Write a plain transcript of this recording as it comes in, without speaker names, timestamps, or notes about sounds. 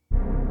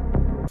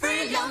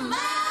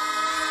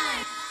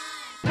mind.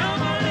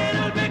 Come a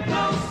little bit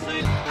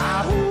closer.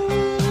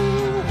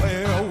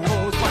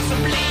 Well,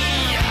 possibly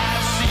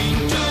I've seen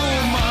too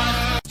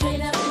much.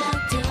 Straight up now,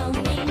 don't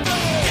need no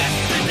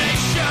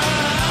Destination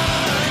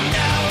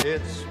now.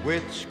 It's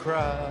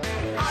witchcraft.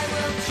 I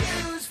will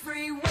choose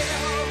free will.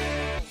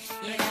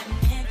 Yeah,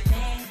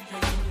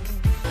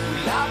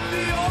 Love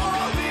the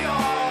all, the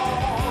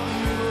all.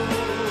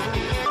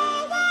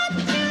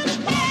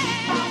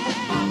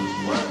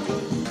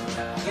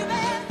 you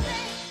better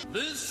think.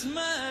 This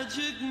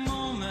magic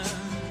moment.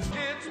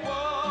 It's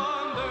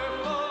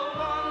wonderful,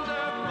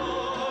 wonderful.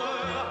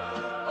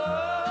 Oh,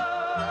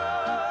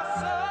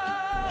 so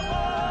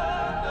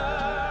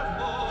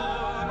wonderful,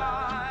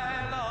 my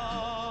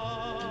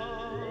love.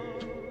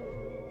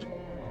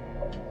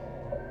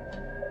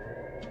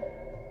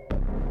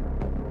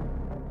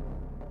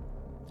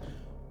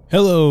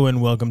 Hello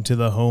and welcome to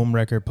the Home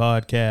Wrecker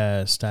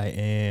Podcast.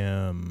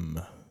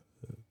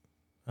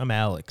 I'm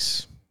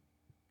Alex.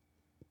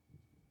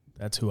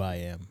 That's who I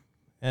am.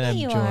 And I'm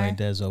you joined,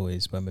 as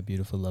always, by my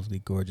beautiful, lovely,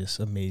 gorgeous,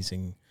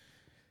 amazing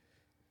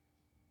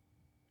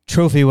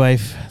trophy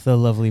wife, the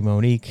lovely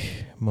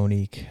Monique.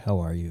 Monique, how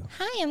are you?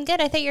 Hi, I'm good.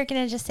 I thought you were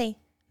going to just say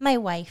my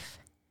wife,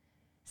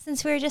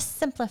 since we were just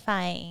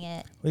simplifying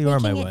it. Well, you are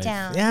my breaking it wife.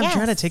 down. Yeah, I'm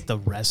trying to Yes. take the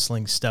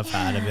wrestling stuff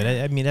out of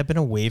it. I mean, I've been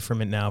away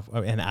from it now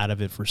and out of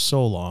it for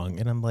so long.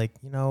 And I'm like,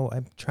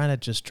 I'm trying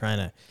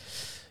to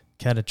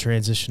kind of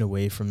transition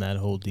away from that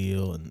whole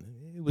deal. And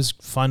it was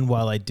fun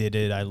while I did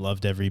it. I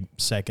loved every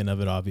second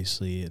of it,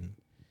 obviously. And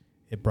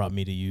it brought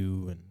me to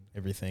you and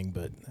everything.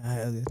 But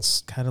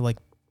it's kind of like,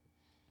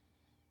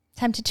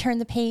 Time to turn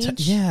the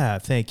page. yeah,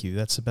 thank you.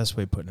 That's the best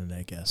way of putting it,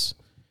 I guess.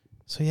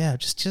 So yeah,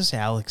 just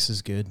Alex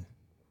is good.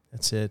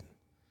 That's it.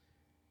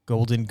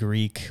 Golden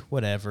Greek,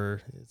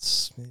 whatever.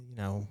 It's,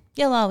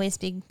 You'll always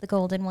be the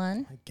golden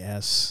one. I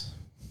guess.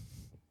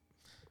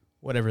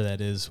 Whatever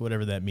that is,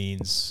 whatever that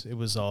means. It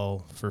was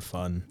all for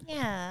fun.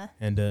 Yeah.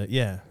 And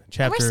yeah, And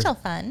chapter. we're still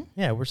fun.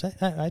 Yeah,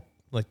 I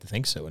like to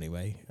think so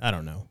anyway. I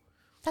don't know.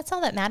 That's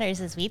all that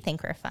matters is we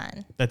think we're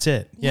fun. That's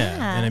it. Yeah.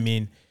 Yeah. And I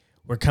mean,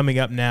 we're coming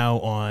up now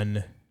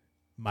on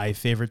my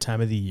favorite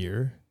time of the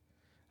year.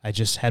 I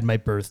just had my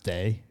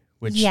birthday,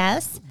 which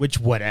Yes. which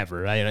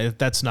whatever.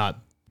 That's not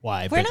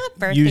why. We're but not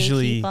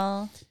birthday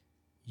people.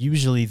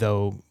 Usually,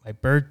 though, my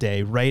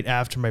birthday, right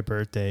after my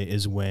birthday,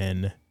 is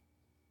when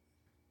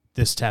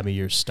this time of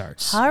year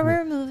starts.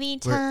 Horror movie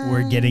time.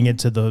 We're getting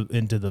into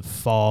the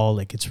fall.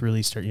 Like, it's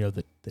really starting.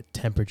 The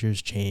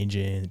temperature's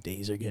changing. The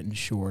days are getting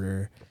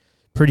shorter.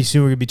 Pretty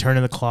soon, we're gonna be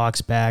turning the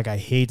clocks back. I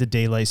hate the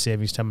daylight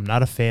savings time. I'm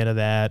not a fan of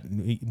that.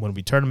 When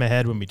we turn them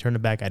ahead, when we turn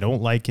them back, I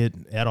don't like it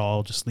at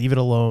all. Just leave it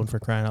alone, for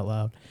crying out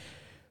loud.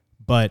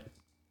 But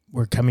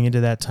we're coming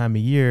into that time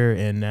of year,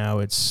 and now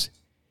it's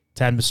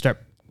time to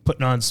start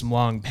putting on some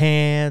long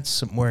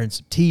pants, wearing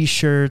some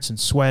T-shirts and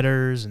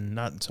sweaters, and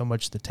not so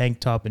much the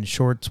tank top and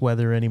shorts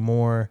weather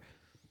anymore.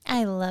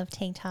 I love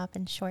tank top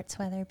and shorts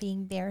weather,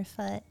 being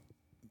barefoot.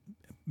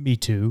 Me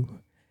too.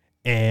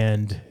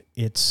 And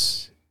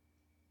it's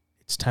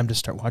time to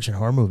start watching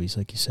horror movies,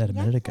 like you said a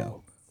minute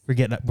ago. We're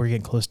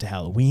getting close to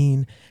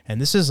Halloween, and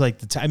this is like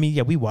the time. I mean,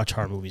 yeah, we watch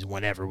horror movies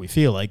whenever we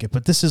feel like it,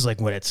 but this is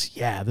like when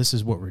this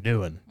is what we're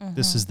doing.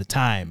 This is the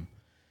time.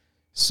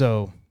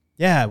 So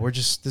yeah,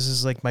 this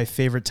is like my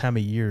favorite time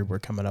of year we're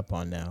coming up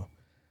on now.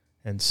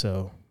 And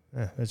so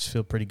I just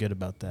feel pretty good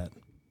about that.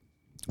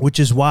 Which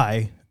is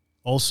why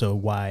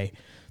the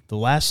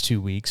last 2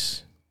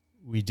 weeks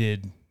we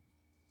did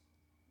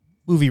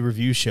movie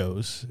review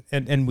shows,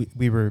 and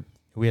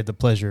we had the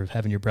pleasure of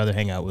having your brother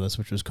hang out with us,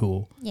 which was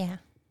cool. Yeah.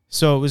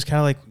 So it was kind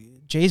of like,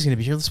 Jay's going to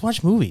be here. Let's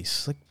watch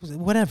movies. Like,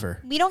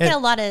 whatever. We don't get a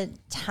lot of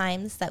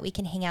times that we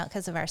can hang out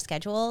because of our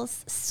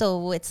schedules.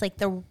 So it's like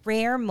the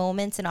rare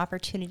moments and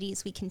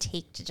opportunities we can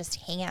take to just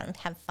hang out and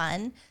have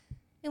fun.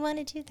 We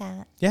want to do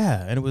that.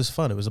 Yeah, and it was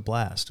fun. It was a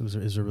blast. It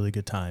was a really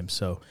good time.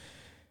 So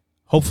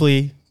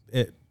hopefully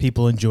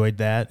people enjoyed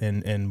that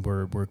and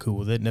we're cool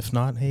with it. And if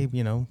not, hey,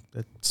 we don't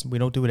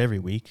do it every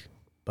week,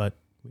 but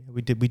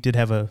we did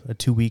have a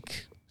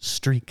 2-week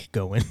streak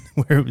going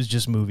where it was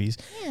just movies.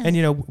 Yeah.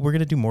 And we're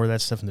gonna do more of that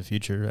stuff in the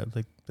future.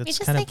 Like We that's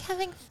just kind like of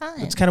having fun.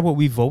 that's kind of what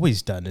we've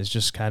always done, is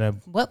just kind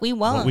of what we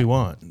want. what we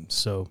want.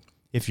 So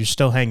if you're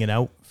still hanging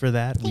out for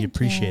that, we Thank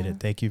appreciate you.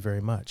 it. Thank you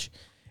very much.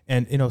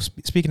 And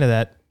speaking of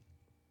that,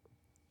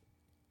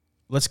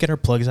 let's get our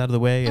plugs out of the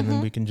way, and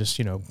then we can just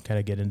kind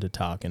of get into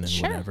talking and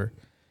Sure. whatever.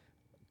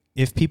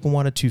 If people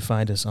wanted to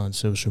find us on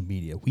social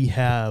media, we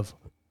have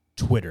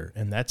Twitter,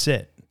 and that's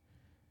it.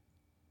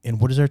 And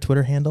what is our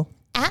Twitter handle?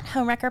 At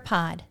Homewrecker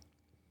Pod.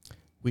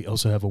 We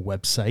also have a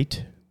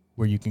website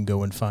where you can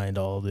go and find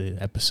all the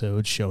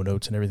episodes, show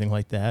notes, and everything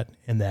like that.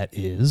 And that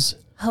is...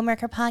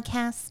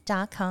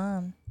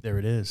 homewreckerpodcast.com. There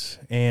it is.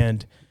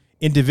 And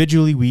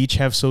individually, we each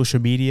have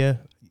social media.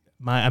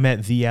 I'm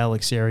at the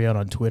Alex Arion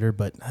on Twitter,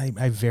 but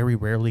I very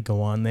rarely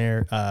go on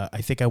there.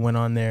 I think I went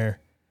on there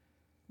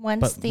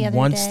Once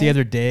the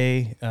other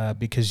day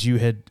because you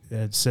had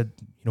said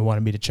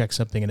wanted me to check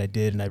something, and I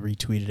did, and I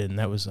retweeted it, and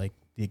that was like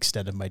the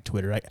extent of my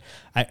Twitter.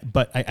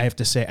 But I have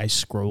to say, I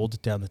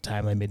scrolled down the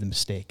time. I made the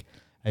mistake.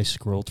 I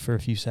scrolled for a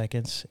few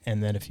seconds,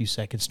 and then a few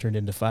seconds turned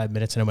into 5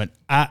 minutes, and I went,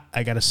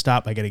 I got to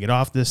stop. I got to get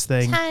off this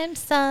thing.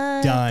 Time's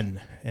up. Done.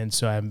 And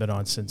so I haven't been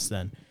on since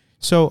then.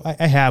 So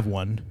I have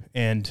one,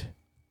 and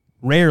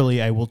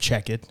rarely I will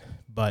check it,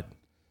 but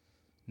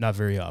not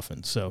very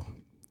often. So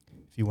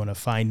if you want to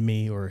find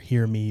me or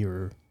hear me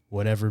or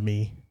whatever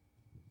me,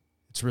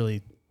 it's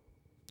really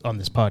on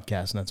this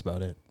podcast, and that's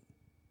about it.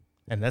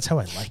 And that's how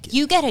I like it.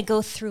 You got to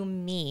go through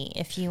me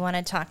if you want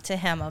to talk to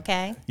him,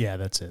 okay? Yeah,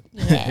 that's it.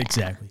 Yeah.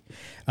 Exactly.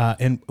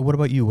 And what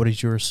about you? What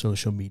is your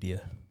social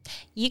media?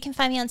 You can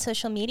find me on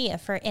social media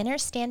for Inner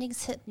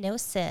Standings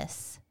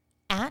Hypnosis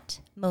at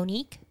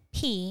Monique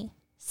P.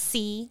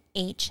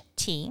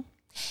 CHT.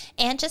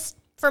 And just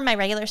for my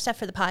regular stuff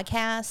for the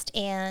podcast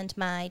and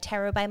my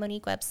Tarot by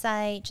Monique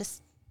website,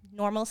 just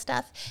normal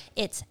stuff,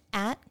 it's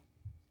at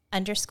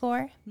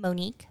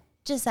 _Monique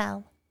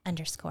Giselle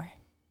 _.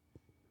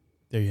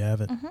 There you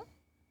have it. Mm-hmm.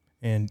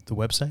 And the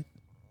website?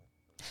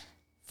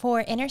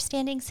 For Inner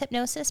Standings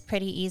Hypnosis,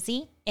 pretty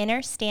easy,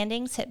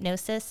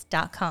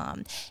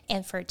 innerstandingshypnosis.com.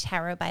 And for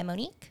Tarot by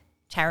Monique,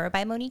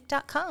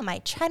 tarotbymonique.com. I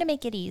try to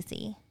make it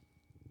easy.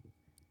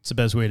 It's the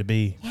best way to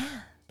be. Yeah.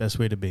 Best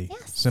way to be.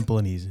 Yes. Simple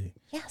and easy.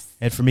 Yes.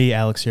 And for me,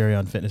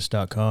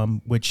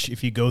 AlexArionFitness.com, which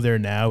if you go there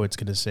now, it's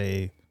going to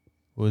say,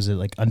 what was it,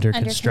 like under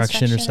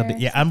construction or something?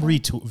 Yeah, I'm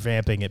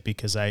revamping it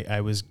because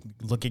I was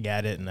looking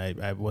at it and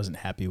I wasn't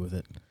happy with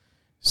it.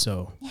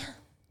 So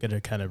going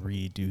to kind of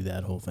redo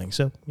that whole thing.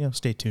 So,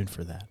 stay tuned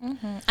for that.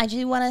 Mm-hmm. I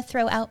do want to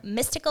throw out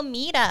mystical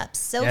meetups.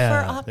 So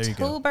Yeah, for there you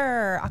go.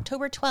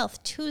 October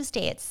 12th,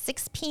 Tuesday at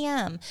 6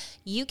 p.m.,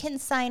 you can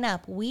sign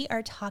up. We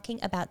are talking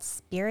about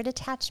spirit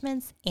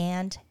attachments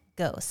and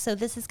ghosts. So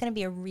this is going to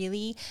be a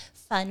really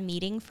fun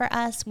meeting for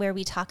us where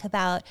we talk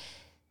about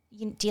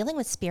dealing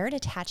with spirit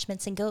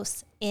attachments and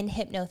ghosts in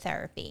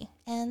hypnotherapy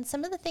and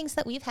some of the things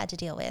that we've had to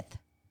deal with.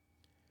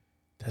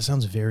 That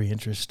sounds very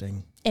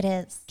interesting. It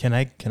is. Can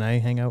I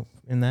hang out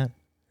in that?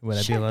 Would I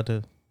be Sure. allowed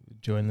to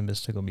join the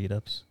mystical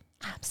meetups?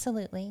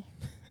 Absolutely.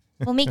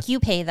 We'll make you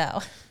pay,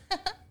 though.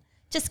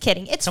 Just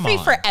kidding. It's Come free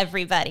on. for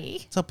everybody.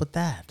 What's up with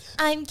that?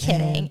 I'm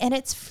kidding. Man. And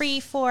it's free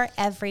for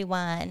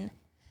everyone.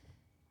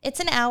 It's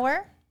an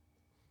hour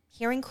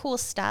hearing cool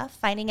stuff,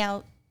 finding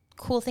out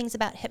cool things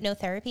about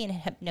hypnotherapy and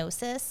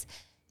hypnosis.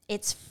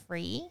 It's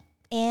free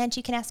and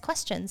you can ask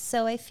questions.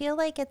 So I feel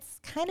like it's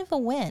kind of a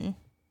win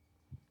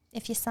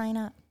if you sign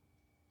up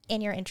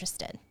and you're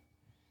interested.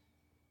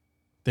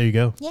 There you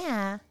go.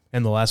 Yeah.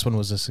 And the last one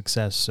was a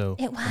success, so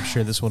It I'm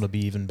sure this one will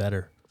be even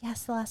better.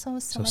 Yes, the last one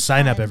was so So much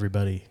sign up, fun.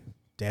 everybody.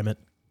 Damn it.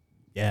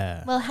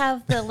 Yeah. We'll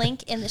have the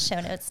link in the show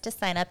notes to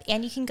sign up.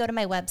 And you can go to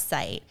my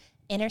website,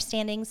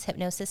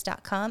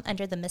 innerstandingshypnosis.com,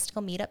 under the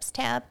Mystical Meetups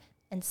tab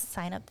and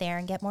sign up there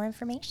and get more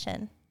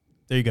information.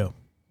 There you go.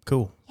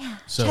 Cool. Yeah,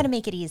 So- try to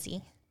make it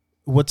easy.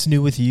 What's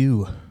new with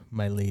you,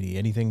 my lady?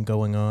 Anything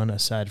going on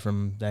aside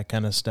from that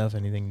kind of stuff?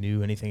 Anything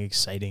new? Anything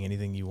exciting?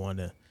 Anything you want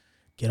to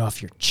get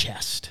off your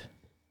chest?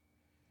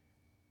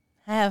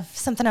 I have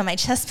something on my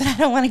chest, but I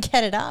don't want to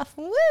get it off.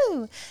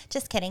 Woo!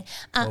 Just kidding.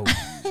 Oh.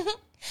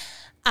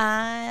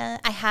 I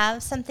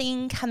have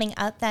something coming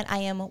up that I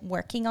am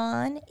working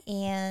on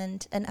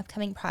and an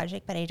upcoming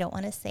project, but I don't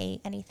want to say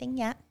anything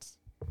yet.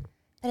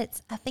 But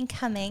it's up and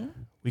coming.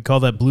 We call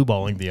that blue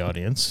balling the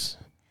audience.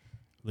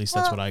 At least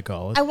that's Well, what I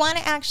call it. I want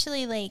to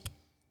actually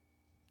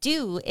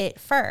do it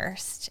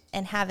first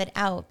and have it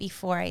out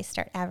before I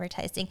start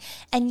advertising.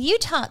 And you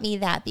taught me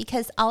that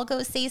because I'll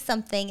go say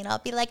something and I'll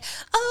be like,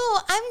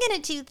 oh, I'm going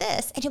to do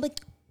this. And you're like,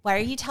 why are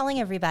you telling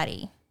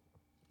everybody?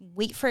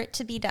 Wait for it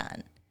to be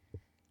done.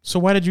 So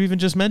why did you even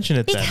just mention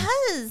it then?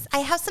 Because I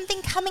have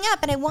something coming up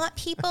and I want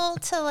people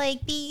to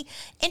be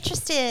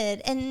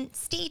interested and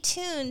stay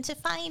tuned to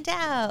find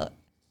out.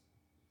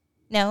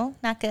 No,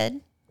 not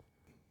good.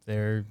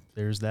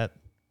 There's that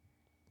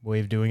way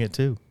of doing it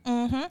too.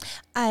 Mm-hmm.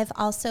 I've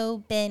also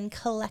been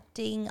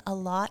collecting a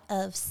lot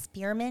of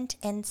spearmint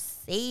and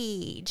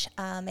sage.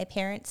 My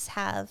parents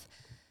have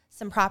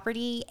some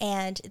property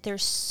and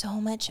there's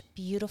so much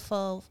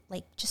beautiful,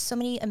 just so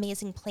many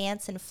amazing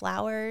plants and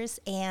flowers.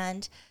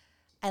 And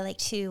I like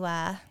to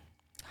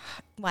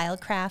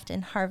wildcraft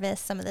and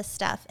harvest some of this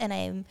stuff. And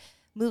I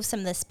moved some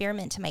of the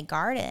spearmint to my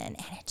garden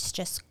and it's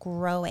just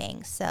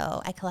growing.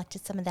 So I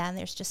collected some of that and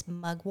there's just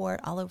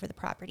mugwort all over the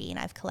property and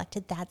I've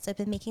collected that. So I've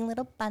been making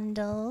little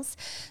bundles.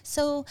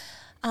 So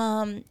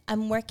I'm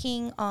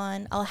working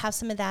on, I'll have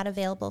some of that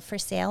available for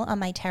sale on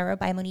my Tarot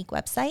by Monique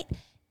website.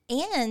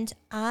 And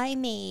I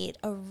made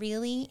a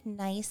really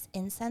nice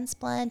incense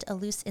blend, a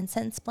loose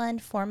incense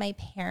blend for my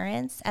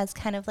parents as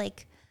kind of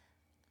like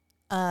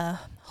a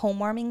home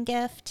warming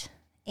gift.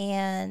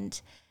 And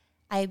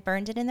I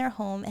burned it in their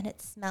home and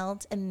it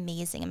smelled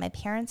amazing. And my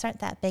parents aren't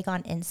that big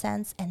on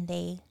incense and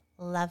they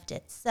loved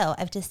it. So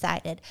I've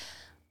decided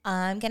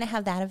I'm going to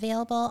have that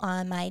available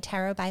on my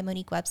Tarot by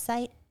Monique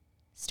website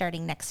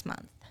starting next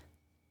month.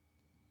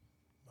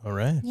 All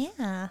right.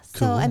 Yeah.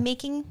 Cool. So I'm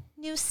making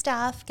new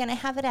stuff, going to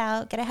have it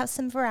out, going to have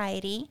some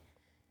variety.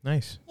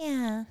 Nice.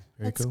 Yeah.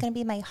 Very That's cool. going to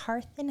be my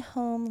Hearth and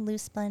Home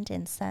Loose Blend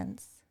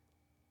incense.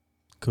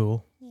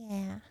 Cool.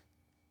 Yeah.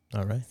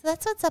 All right. So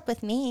that's what's up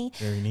with me.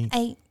 Very neat.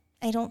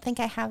 I don't think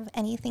I have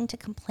anything to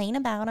complain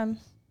about. I'm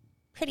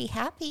pretty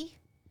happy.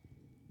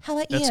 How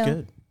about That's you?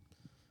 good.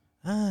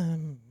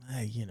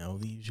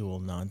 The usual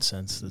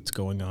nonsense that's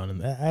going on,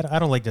 and I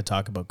don't like to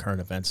talk about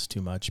current events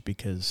too much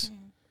because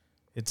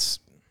it's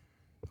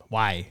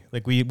why.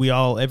 Like we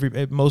all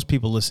most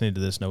people listening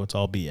to this know it's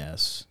all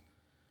BS.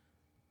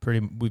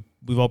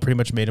 We've all pretty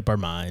much made up our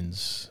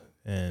minds,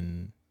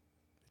 and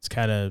it's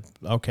kind of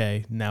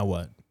okay. Now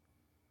what?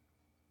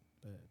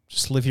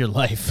 Just live your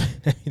life.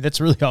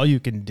 That's really all you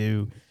can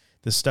do.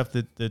 The stuff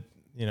that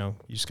you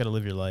just got to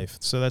live your life.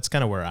 So that's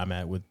kind of where I'm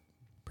at with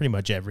pretty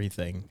much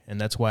everything, and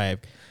that's why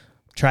I've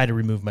tried to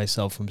remove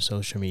myself from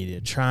social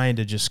media, trying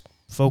to just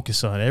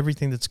focus on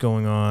everything that's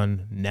going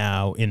on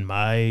now in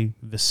my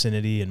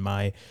vicinity, in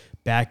my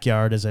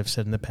backyard, as I've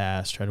said in the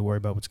past. Try to worry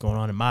about what's going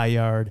on in my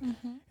yard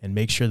and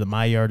make sure that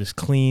my yard is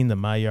clean, that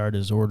my yard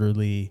is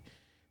orderly,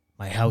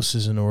 my house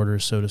is in order,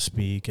 so to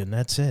speak, and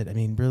that's it. I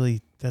mean,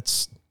 really,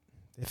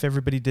 if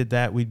everybody did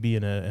that, we'd be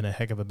in a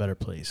heck of a better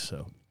place.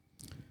 So,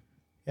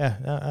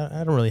 yeah,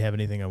 I don't really have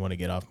anything I want to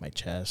get off my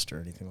chest or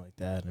anything like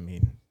that. I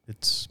mean,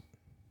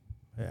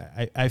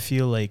 I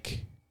feel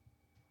like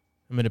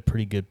I'm in a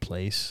pretty good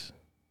place.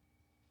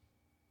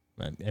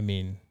 I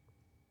mean,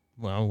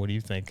 well, what do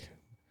you think?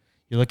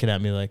 You're looking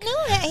at me like... No,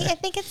 I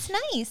think it's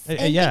nice.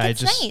 I yeah,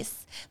 think it's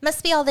nice.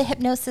 Must be all the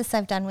hypnosis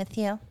I've done with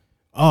you.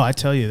 Oh, I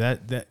tell you,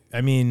 that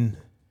I mean,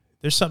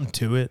 there's something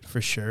to it for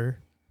sure.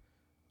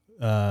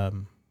 We talked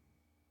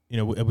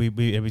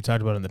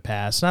about it in the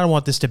past, and I don't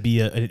want this to be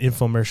an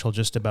infomercial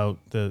just about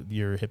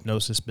your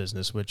hypnosis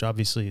business, which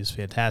obviously is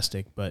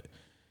fantastic. But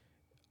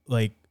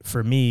like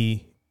for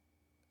me,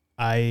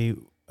 I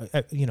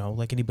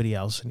like anybody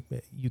else,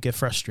 you get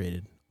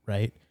frustrated,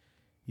 right?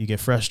 You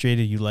get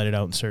frustrated, you let it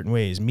out in certain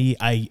ways. Me,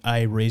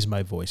 I raise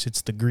my voice.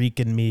 It's the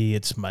Greek in me.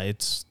 It's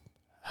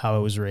how I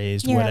was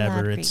raised. You're a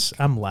whatever. loud It's Greek.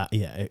 I'm loud.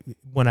 Yeah.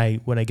 When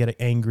I get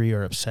angry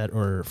or upset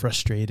or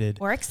frustrated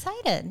Or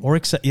excited. or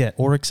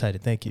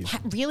excited. Thank you.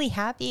 Really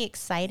happy,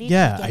 excited.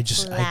 Yeah, you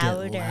get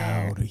I get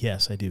loud.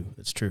 Yes, I do.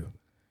 That's true.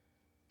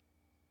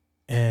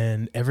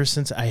 And ever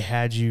since I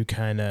had you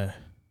kind of,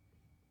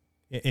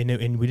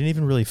 and we didn't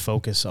even really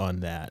focus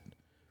on that,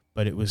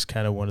 but it was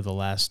kind of one of the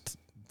last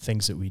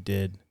things that we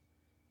did.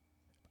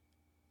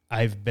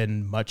 I've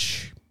been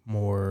much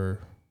more,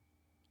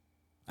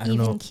 I don't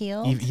know.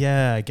 Even-keeled?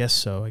 Yeah, I guess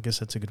so. I guess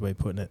that's a good way of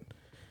putting it.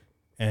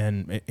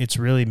 And it's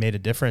really made a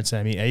difference.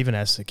 I mean, I even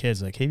asked the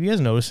kids, like, hey, have you guys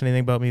noticed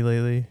anything about me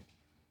lately?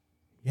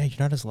 Yeah, you're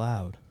not as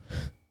loud.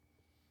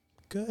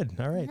 Good.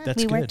 All right. Yeah,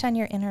 That's we good. worked on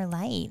your inner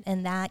light,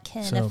 and that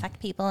can So- affect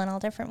people in all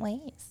different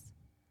ways.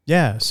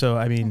 Yeah. So,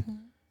 I mean,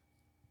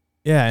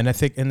 yeah. And I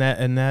think, and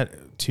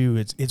that too,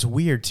 it's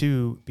weird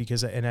too,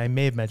 because, and I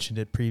may have mentioned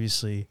it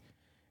previously,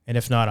 and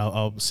if not,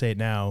 I'll say it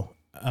now.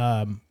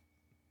 I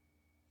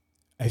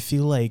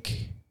feel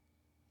like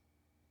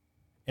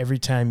every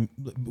time,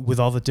 with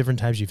all the different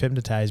times you've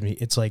hypnotized me,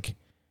 it's like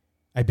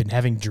I've been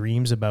having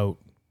dreams about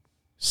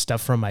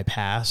stuff from my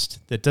past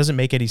that doesn't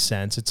make any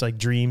sense. It's like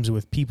dreams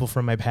with people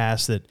from my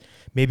past that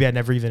maybe I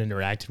never even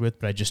interacted with,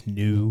 but I just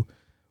knew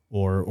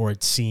or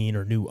had seen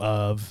or knew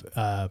of.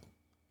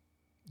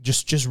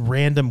 Just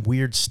random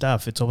weird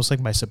stuff. It's almost like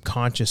my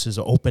subconscious is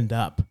opened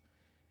up,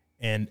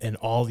 and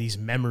all these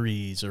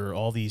memories or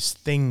all these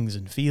things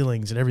and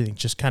feelings and everything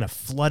just kind of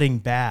flooding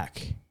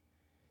back.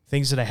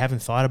 Things that I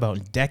haven't thought about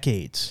in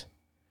decades,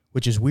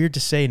 which is weird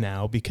to say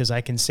now because I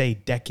can say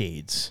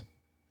decades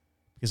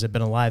because I've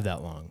been alive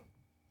that long,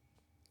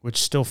 which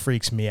still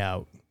freaks me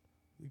out.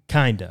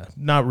 Kinda.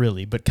 Not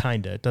really, but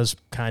kinda. It does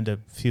kind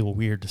of feel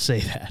weird to say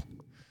that.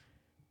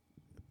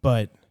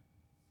 But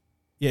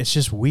yeah, it's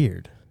just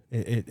weird.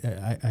 But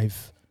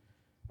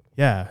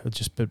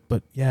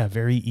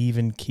very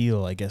even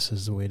keel, I guess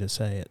is the way to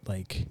say it.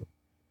 Like,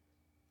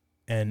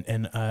 and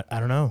I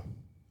don't know.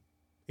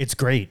 It's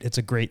great. It's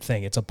a great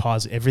thing. It's a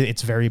positive.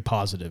 It's very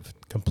positive,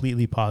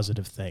 completely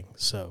positive thing.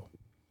 So,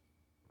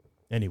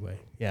 anyway,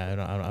 yeah,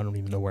 I don't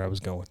even know where I was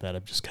going with that.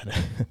 I'm just kind of.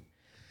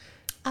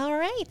 All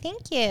right.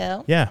 Thank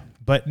you. Yeah,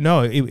 but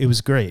no, it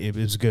was great. It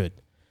was good.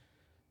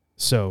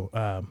 So,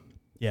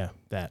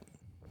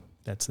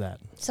 that's that.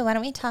 So why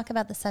don't we talk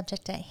about the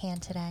subject at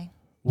hand today?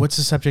 What's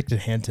the subject at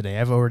hand today?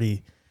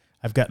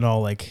 I've gotten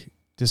all like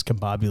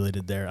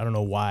discombobulated there. I don't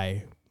know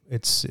why.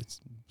 It's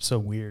so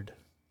weird.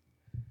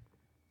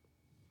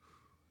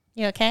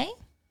 You okay?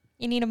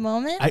 You need a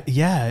moment?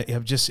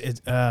 I've just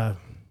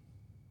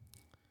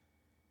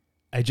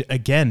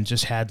again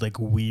just had like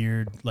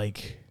weird,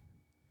 like,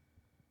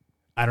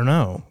 I don't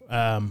know.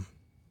 I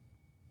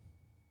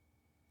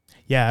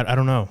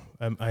don't know.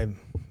 I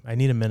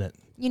need a minute.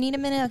 You need a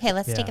minute? Okay,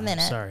 let's take a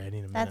minute. Sorry, I need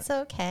a minute. That's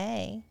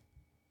okay.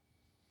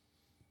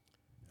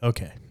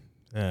 Okay.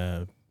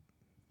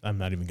 I'm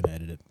not even gonna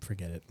edit it.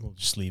 Forget it. We'll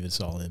just leave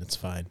this all in. It's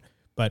fine.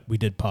 But we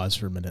did pause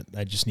for a minute.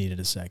 I just needed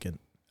a second.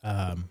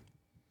 I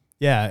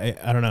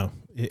don't know.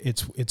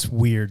 It's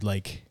weird.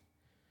 Like,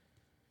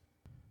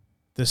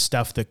 the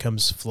stuff that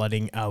comes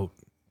flooding out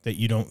that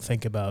you don't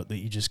think about, that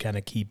you just kind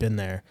of keep in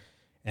there.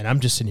 And I'm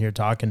just in here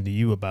talking to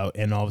you about,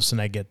 and all of a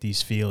sudden I get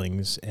these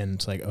feelings, and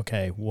it's like,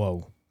 okay,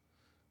 whoa,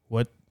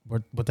 what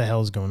the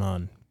hell is going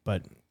on?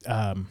 But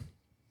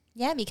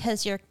yeah,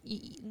 because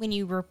when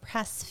you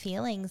repress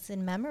feelings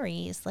and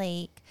memories,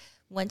 like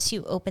once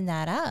you open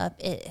that up,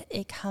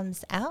 it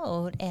comes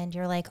out, and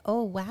you're like,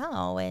 oh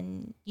wow,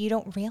 and you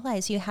don't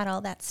realize you had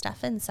all that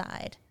stuff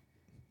inside.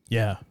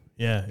 Yeah,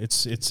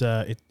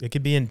 it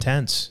could be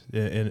intense.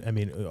 And I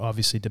mean,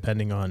 obviously,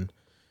 depending on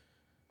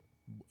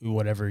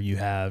whatever you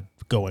have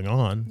going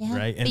on, Yeah.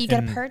 right? But you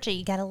got to purge it.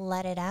 You got to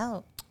let it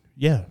out.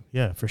 Yeah,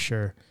 for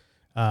sure.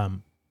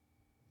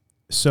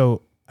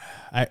 So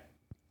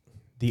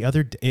the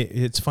other day,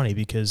 it's funny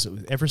because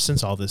ever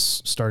since all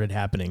this started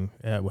happening,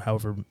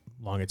 however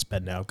long it's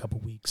been now, a couple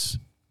weeks,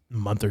 a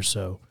month or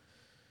so,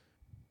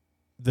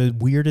 the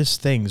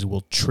weirdest things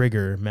will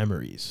trigger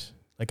memories.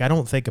 Like, I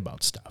don't think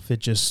about stuff. It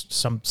just,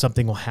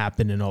 something will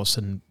happen, and all of a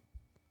sudden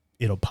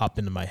it'll pop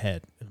into my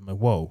head, and I'm like,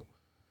 whoa.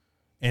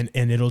 And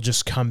it'll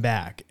just come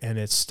back. And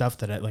it's stuff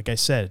that, like I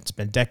said, it's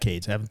been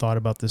decades. I haven't thought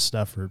about this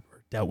stuff or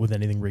dealt with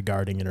anything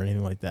regarding it or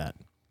anything like that.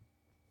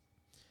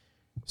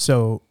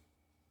 So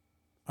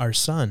our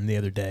son the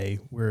other day,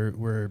 we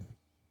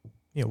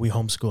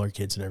homeschool our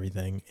kids and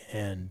everything,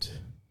 and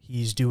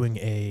he's doing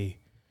a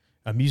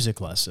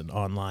music lesson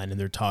online, and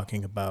they're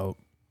talking about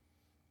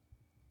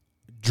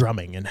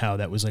drumming and how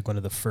that was like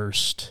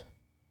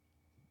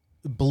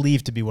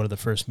believed to be one of the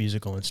first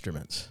musical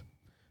instruments,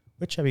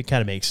 which, I mean,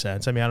 kind of makes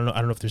sense. I mean, I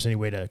don't know if there's any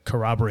way to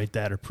corroborate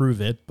that or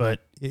prove it,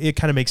 but it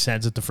kind of makes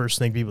sense that the first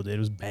thing people did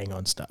was bang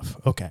on stuff.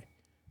 Okay,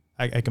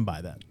 I can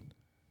buy that.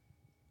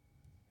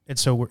 And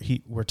so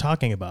we're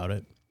talking about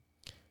it,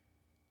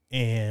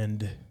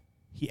 and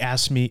he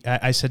asked me,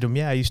 I said to him,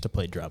 yeah, I used to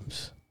play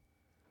drums.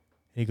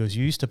 And he goes,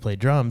 you used to play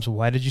drums?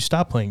 Why did you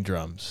stop playing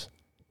drums?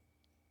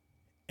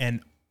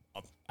 And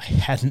I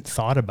hadn't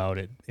thought about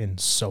it in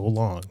so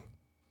long.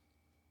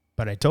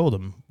 But I told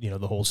him,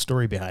 the whole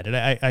story behind it.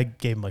 I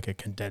gave him like a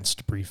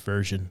condensed, brief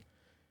version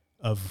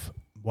of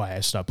why I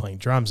stopped playing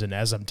drums. And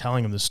as I'm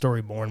telling him the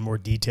story, more and more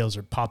details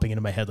are popping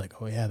into my head,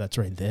 like, oh yeah, that's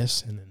right,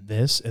 this, and then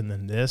this, and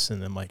then this.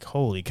 And I'm like,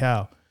 holy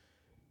cow.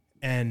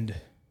 And,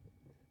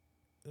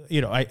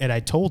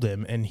 I told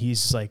him, and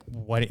he's like,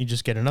 why don't you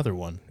just get another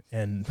one?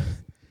 And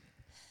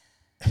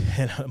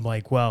I'm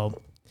like,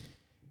 well,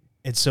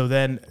 and so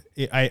then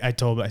I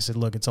told him, I said,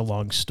 look, it's a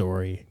long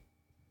story.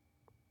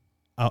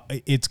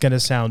 It's going to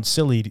sound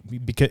silly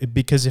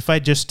because if I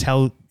just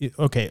tell,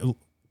 okay,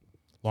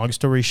 long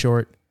story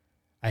short,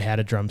 I had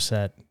a drum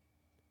set.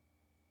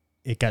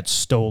 It got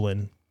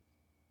stolen.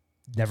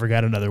 Never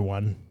got another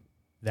one.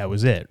 That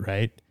was it,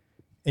 right?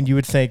 And you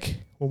would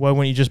think, well, why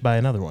wouldn't you just buy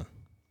another one?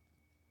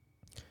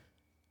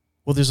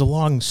 Well, there's a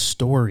long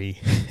story,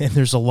 and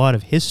there's a lot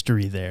of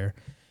history there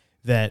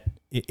that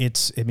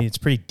it's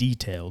pretty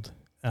detailed.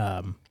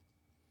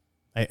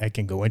 I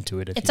can go into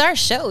it. It's our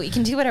show. We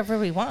can do whatever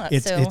we want.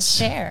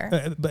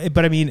 Share.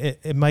 But I mean,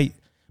 it might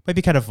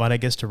be kind of fun, I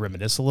guess, to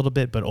reminisce a little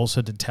bit, but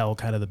also to tell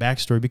kind of the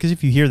backstory. Because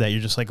if you hear that,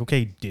 you're just like,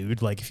 okay,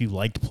 dude, like if you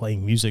liked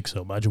playing music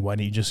so much, why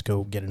don't you just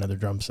go get another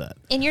drum set?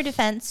 In your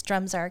defense,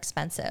 drums are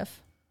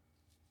expensive.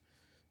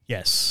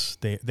 Yes,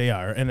 they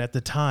are. And at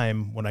the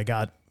time when I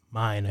got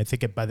mine, I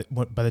think by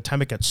the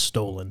time it got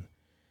stolen,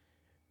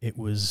 it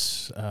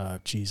was, I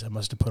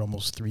must have put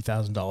almost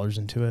 $3,000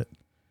 into it.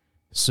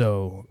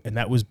 So, and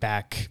that was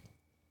back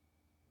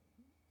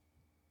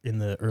in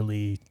the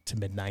early to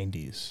mid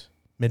 90s.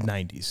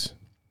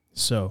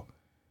 So,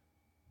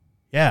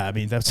 yeah, I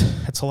mean,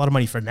 that's a lot of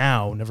money for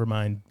now, never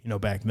mind,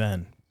 back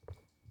then.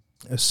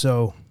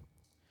 So,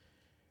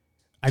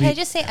 Can I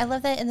just say, I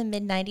love that in the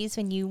mid 90s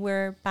when you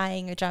were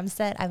buying a drum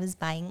set, I was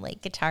buying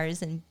like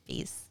guitars and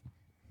bass.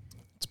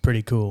 It's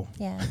pretty cool.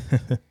 Yeah.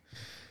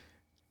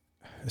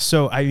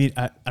 So, I mean,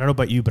 I don't know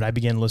about you, but I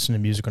began listening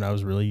to music when I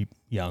was really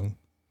young.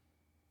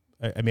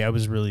 I mean, I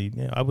was really,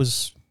 I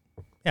was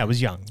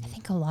young. I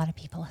think a lot of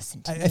people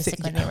listened to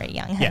music when they were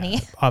young, honey.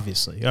 Yeah,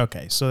 obviously.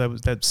 Okay, so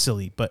that's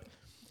silly, but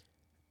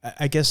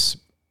I guess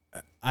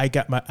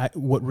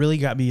what really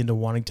got me into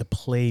wanting to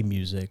play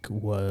music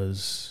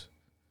was,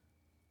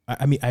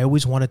 I mean, I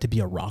always wanted to be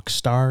a rock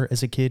star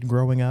as a kid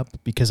growing up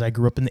because I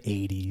grew up in the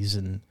 80s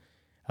and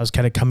I was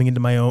kind of coming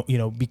into my own,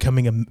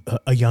 becoming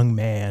a young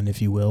man,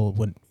 if you will,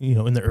 when,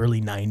 in the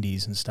early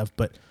 90s and stuff.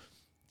 But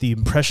the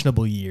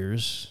impressionable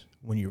years,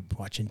 when you're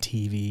watching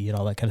TV and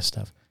all that kind of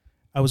stuff,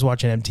 I was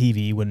watching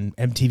MTV when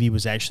MTV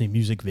was actually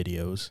music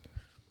videos.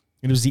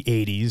 It was the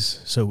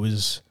 80s, so it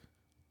was,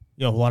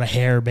 a lot of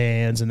hair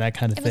bands and that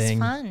kind of thing.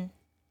 It was fun.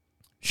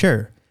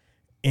 Sure.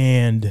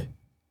 And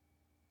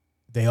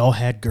they all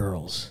had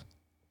girls.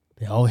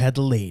 They all had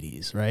the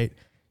ladies, right?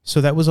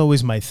 So that was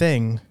always my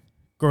thing.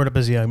 Growing up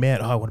as a young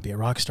man, I want to be a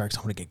rock star because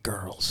I want to get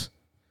girls.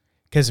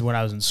 Because when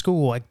I was in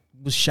school, I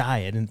was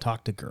shy. I didn't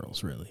talk to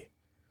girls, really.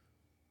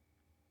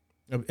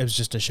 I was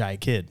just a shy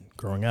kid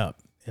growing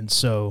up. And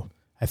so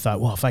I thought,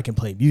 well, if I can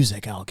play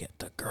music, I'll get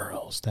the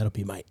girls. That'll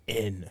be my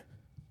in.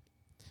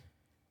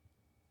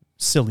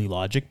 silly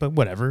logic, but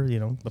whatever,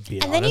 but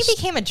being And then honest. you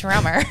became a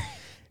drummer.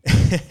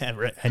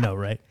 I know,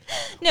 right?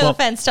 No Well-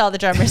 offense to all the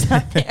drummers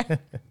out there.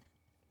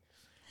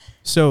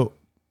 So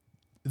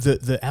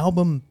the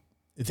album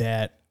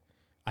that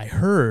I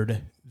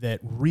heard that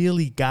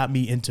really got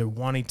me into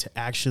wanting to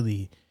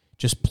actually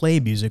just play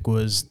music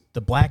was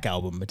the Black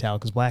Album,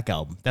 Metallica's Black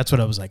Album. That's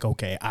what I was like,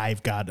 okay, I'm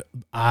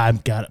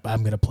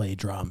gonna play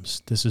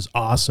drums. This is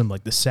awesome.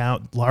 Like the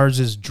sound,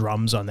 Lars's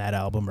drums on that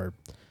album are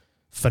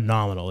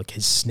phenomenal. Like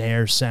his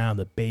snare sound,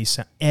 the bass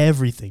sound,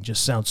 everything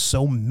just sounds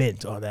so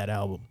mint on that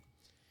album.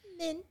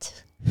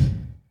 Mint.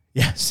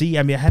 Yeah, see,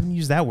 I mean, I haven't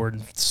used that word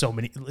in so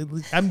many.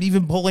 I'm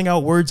even pulling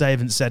out words I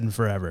haven't said in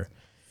forever.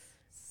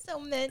 So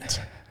mint.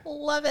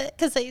 Love it.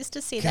 Because I used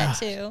to see that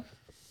too.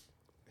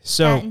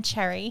 So That and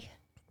cherry.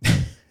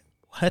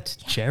 what?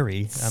 Cherry?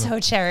 I don't- So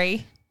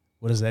cherry.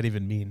 what does that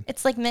even mean?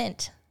 It's like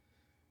mint.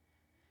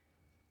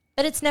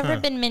 But it's never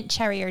been mint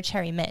cherry or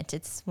cherry mint.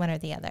 It's one or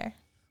the other.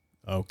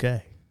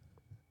 Okay.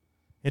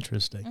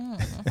 Interesting.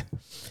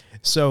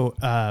 So,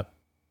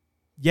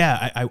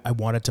 yeah, I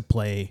wanted to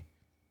play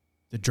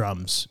the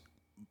drums.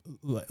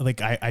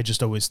 Like, I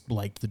just always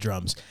liked the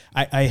drums.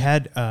 I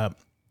had,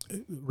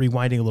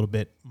 rewinding a little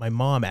bit, my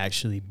mom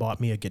actually bought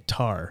me a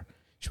guitar.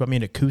 She bought me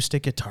an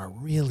acoustic guitar,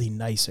 really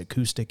nice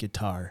acoustic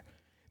guitar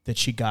that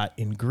she got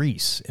in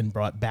Greece and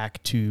brought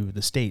back to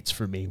the States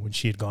for me when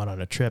she had gone on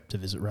a trip to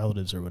visit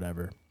relatives or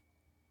whatever.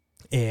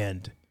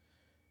 And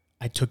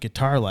I took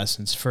guitar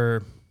lessons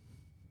for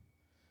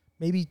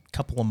maybe a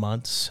couple of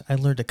months. I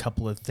learned a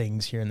couple of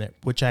things here and there,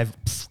 which I've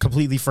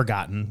completely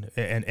forgotten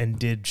and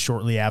did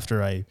shortly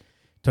after I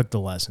took the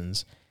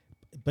lessons.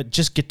 But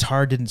just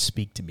guitar didn't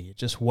speak to me. It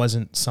just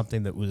wasn't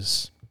something that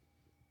was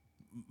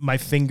my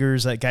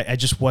fingers. Like I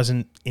just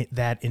wasn't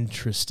that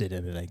interested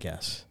in it, I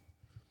guess.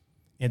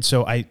 And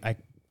so I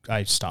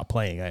stopped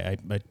playing. I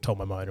told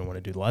my mom I didn't want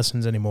to do the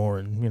lessons anymore.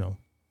 And,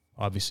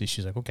 obviously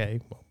she's like, okay,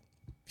 well,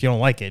 if you don't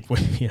like it,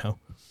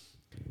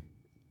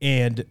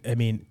 And I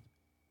mean,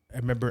 I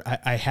remember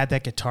I had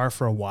that guitar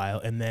for a while,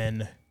 and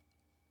then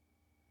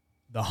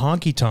the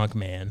Honky Tonk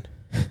Man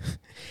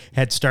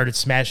had started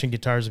smashing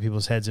guitars at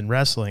people's heads in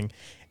wrestling,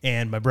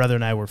 and my brother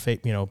and I were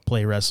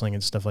play wrestling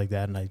and stuff like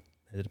that, and I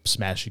ended up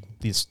smashing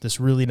this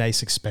really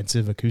nice,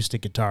 expensive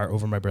acoustic guitar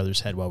over my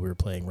brother's head while we were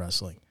playing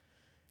wrestling.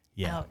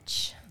 Yeah,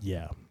 Ouch.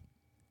 yeah.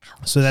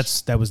 So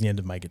that was the end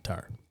of my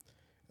guitar.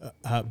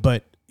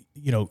 But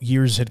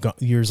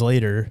years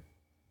later,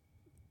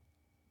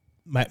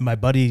 my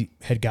buddy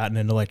had gotten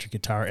an electric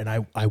guitar, and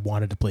I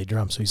wanted to play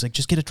drums. So he's like,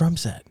 just get a drum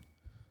set.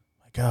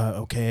 Like,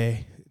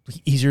 okay.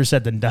 Easier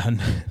said than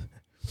done.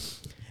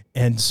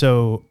 And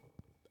so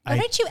Why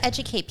don't you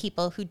educate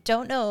people who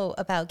don't know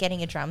about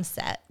getting a drum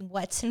set?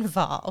 What's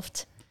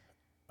involved?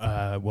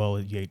 well,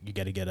 you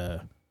got to get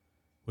a,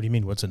 what do you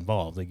mean what's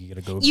involved? Like, you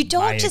got to go You buy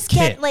don't a just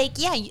kit.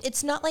 get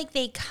it's not like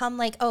they come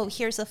like, oh,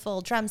 here's a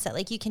full drum set.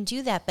 Like you can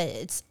do that, but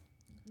it's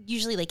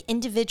usually like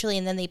individually,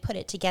 and then they put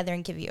it together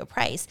and give you a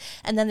price.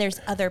 And then there's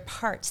other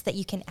parts that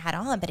you can add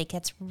on, but it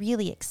gets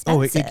really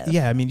expensive.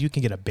 yeah. I mean, you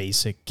can get a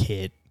basic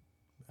kit.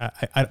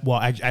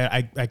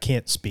 I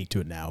can't speak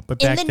to it now,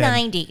 but In the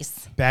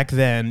 90s. back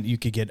then you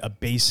could get a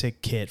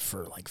basic kit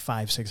for like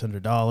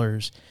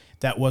 $500-$600.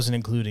 That wasn't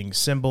including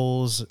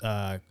cymbals,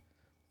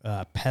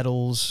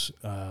 pedals,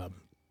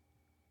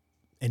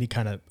 any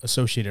kind of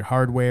associated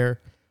hardware,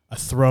 a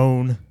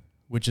throne,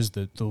 which is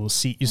the little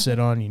seat you sit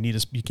on.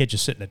 You can't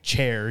just sit in a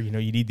chair. You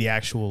need the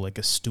actual, like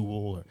a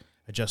stool or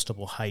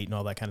adjustable height and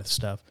all that kind of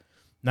stuff.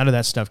 None of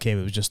that stuff came.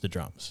 It was just the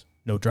drums.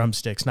 No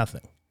drumsticks,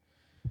 nothing.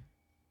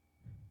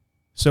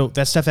 So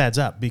that stuff adds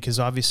up, because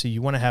obviously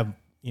you want to have,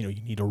 you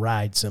need a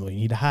ride cymbal, you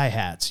need a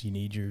hi-hats, you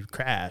need your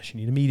crash, you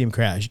need a medium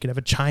crash, you can have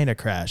a China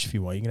crash if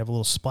you want, you can have a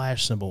little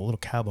splash cymbal, a little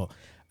cowbell.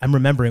 I'm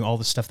remembering all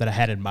the stuff that I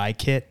had in my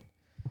kit,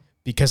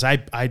 because I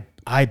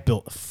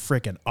built a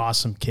freaking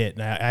awesome kit,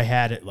 and I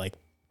had it like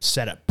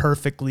set up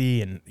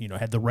perfectly, and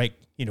had the right,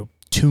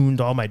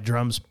 tuned all my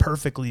drums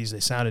perfectly, as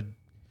they sounded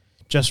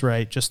just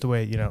right, just the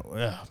way,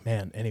 oh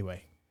man.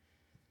 Anyway,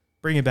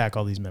 bringing back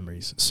all these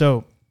memories.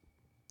 So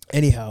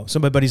anyhow, so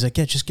my buddy's like,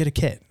 yeah, just get a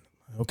kit.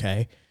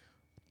 Okay.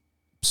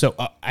 So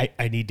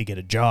I need to get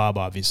a job,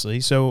 obviously.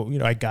 So,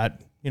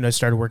 I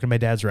started working at my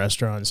dad's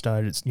restaurant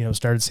and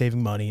started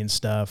saving money and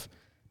stuff.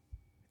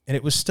 And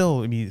it was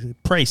still,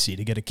 pricey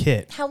to get a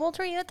kit. How old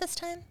were you at this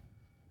time?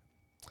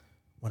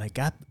 When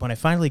I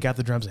finally got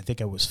the drums, I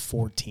think I was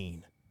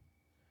 14.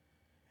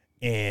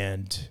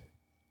 And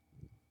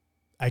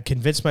I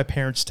convinced my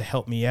parents to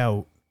help me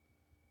out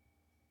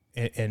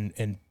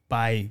and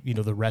buy,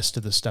 the rest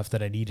of the stuff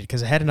that I needed,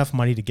 because I had enough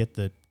money to get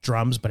the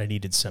drums, but I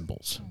needed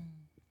cymbals.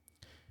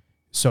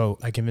 So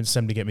I convinced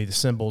them to get me the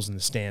cymbals and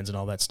the stands and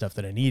all that stuff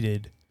that I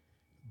needed,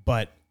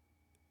 but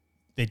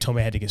they told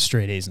me I had to get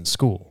straight A's in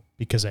school,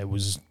 because I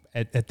was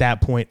at that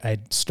point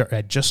I'd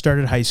just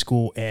started high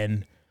school,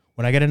 and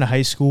when I got into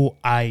high school,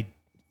 I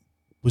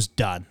was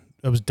done.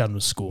 I was done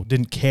with school.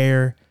 Didn't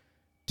care.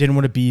 Didn't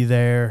want to be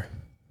there.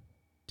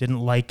 Didn't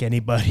like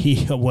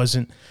anybody. I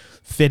wasn't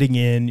fitting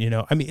in.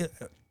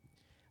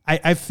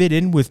 I fit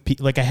in with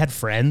people. Like I had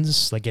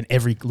friends like in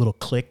every little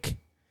clique,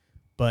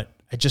 but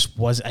I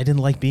didn't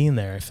like being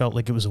there. I felt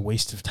like it was a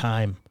waste of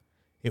time.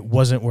 It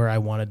wasn't where I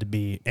wanted to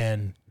be.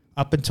 And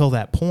up until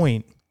that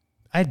point,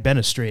 I had been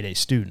a straight A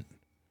student.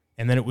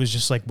 And then it was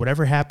just like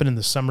whatever happened in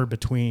the summer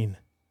between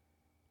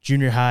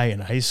junior high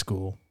and high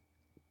school,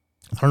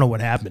 I don't know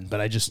what happened, but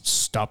I just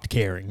stopped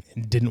caring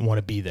and didn't want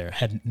to be there.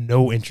 Had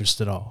no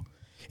interest at all.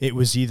 It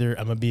was either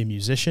I'm going to be a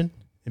musician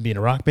and be in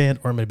a rock band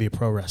or I'm going to be a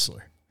pro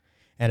wrestler.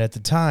 And at the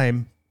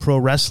time, pro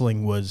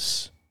wrestling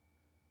was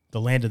the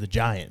land of the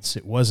giants.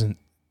 It wasn't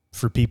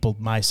for people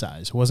my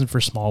size. It wasn't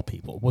for small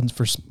people. It wasn't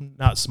for,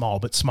 not small,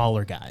 but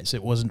smaller guys.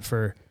 It wasn't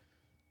for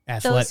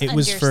athletic. Those It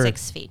was under for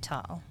 6 feet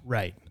tall.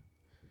 Right.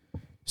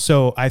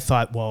 So I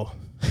thought, well,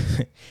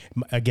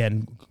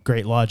 again,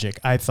 great logic.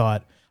 I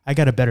thought I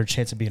got a better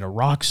chance of being a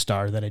rock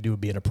star than I do of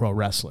being a pro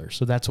wrestler.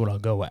 So that's what I'll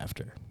go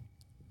after.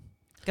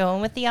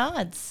 Going with the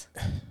odds.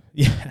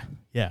 Yeah.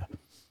 Yeah.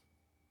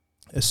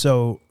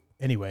 So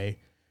anyway,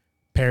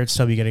 parents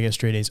tell me you got to get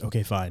straight A's.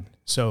 Okay, fine.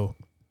 So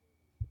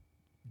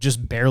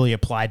just barely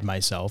applied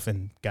myself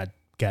and got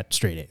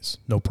straight A's.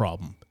 No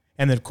problem.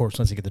 And then, of course,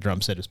 once I get the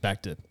drum set, it's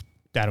back to,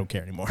 I don't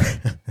care anymore.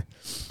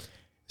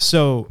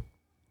 So,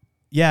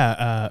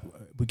 yeah,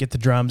 we get the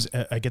drums.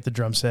 I get the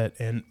drum set,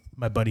 and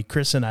my buddy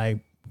Chris and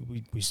I,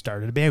 we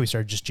started a band. We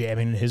started just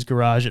jamming in his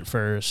garage at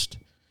first.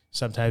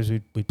 Sometimes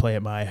we'd play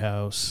at my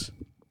house.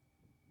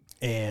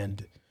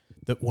 And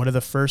one of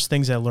the first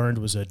things I learned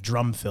was a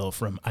drum fill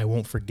from I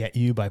Won't Forget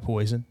You by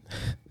Poison.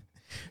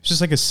 It's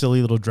just like a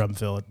silly little drum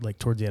fill, like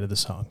towards the end of the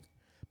song.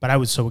 But I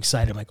was so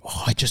excited. I'm like,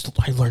 oh,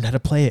 I learned how to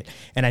play it.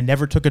 And I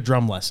never took a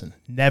drum lesson.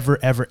 Never,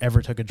 ever,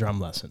 ever took a drum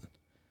lesson.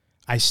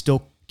 I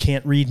still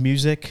can't read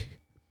music.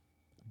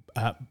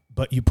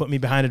 But you put me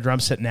behind a drum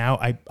set now,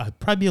 I'd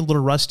probably be a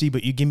little rusty,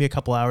 but you give me a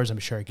couple hours, I'm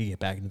sure I could get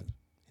back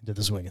into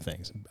the swing of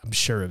things. I'm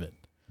sure of it.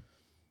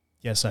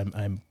 Yes,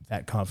 I'm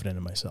that confident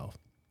in myself.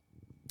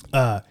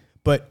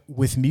 But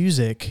with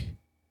music,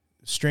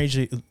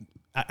 strangely,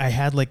 I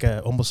had like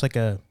almost like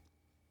a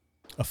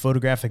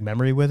photographic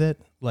memory with it.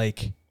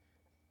 Like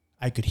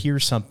I could hear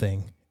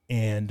something,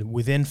 and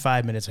within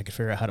 5 minutes, I could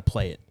figure out how to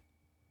play it,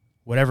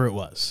 whatever it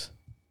was.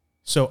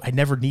 So I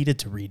never needed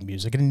to read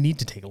music. I didn't need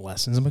to take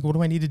lessons. I'm like, what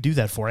do I need to do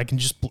that for? I can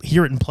just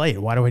hear it and play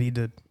it. Why do I need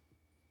to?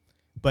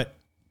 But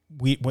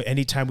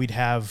anytime we'd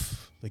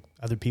have like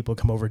other people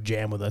come over and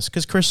jam with us,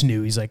 because Chris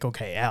knew, he's like,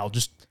 okay, Al,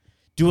 just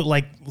do it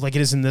like it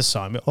is in this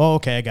song. Oh,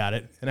 okay, I got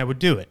it. And I would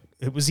do it.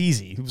 It was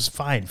easy. It was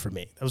fine for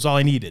me. That was all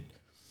I needed.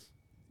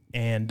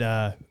 And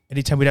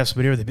anytime we'd have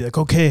somebody over, they'd be like,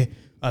 okay,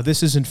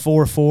 this is in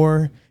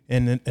 4/4.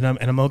 And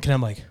I'm looking,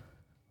 I'm like,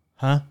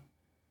 huh?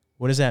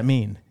 What does that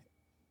mean?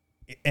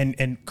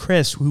 And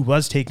Chris, who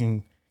was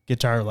taking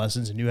guitar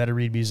lessons and knew how to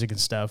read music and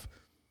stuff,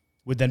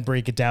 would then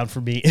break it down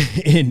for me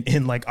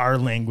in like our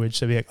language.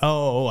 So I'd be like,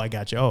 oh, I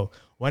got you. Oh,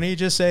 why don't you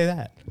just say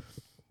that?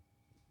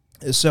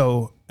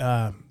 So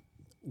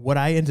what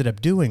I ended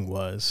up doing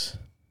was,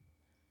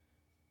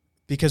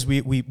 because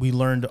we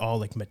learned all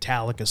like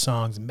Metallica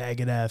songs,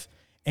 Megadeth,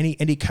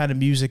 any kind of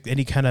music,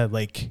 any kind of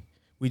like,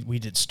 we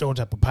did Stone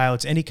Temple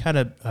Pilots, any kind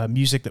of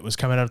music that was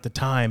coming out at the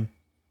time,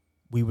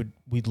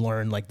 we'd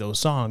learn like those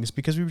songs,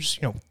 because we were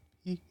just,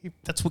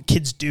 that's what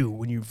kids do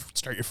when you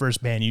start your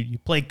first band. You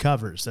play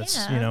covers. That's,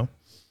 Yeah.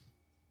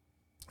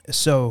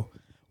 So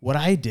what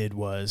I did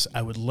was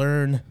I would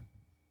learn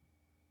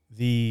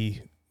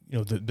the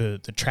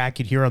track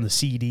you'd hear on the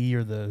CD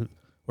or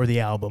the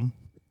album.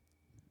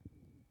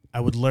 I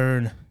would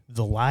learn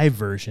the live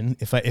version.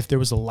 If there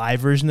was a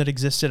live version that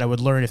existed, I would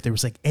learn if there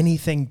was like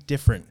anything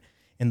different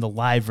in the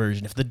live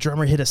version. If the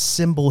drummer hit a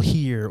cymbal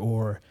here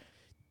or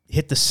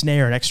hit the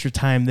snare an extra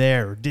time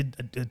there, or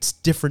did a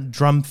different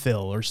drum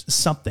fill or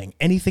something,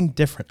 anything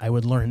different, I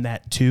would learn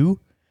that too.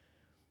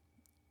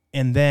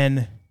 And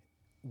then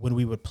when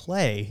we would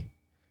play,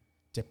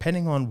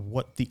 depending on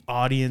what the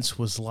audience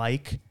was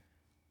like,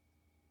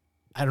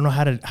 I don't know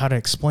how to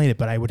explain it,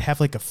 but I would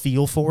have like a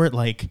feel for it.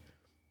 Like,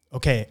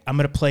 okay, I'm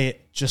going to play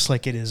it just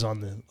like it is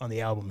on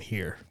the album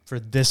here for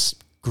this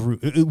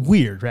group.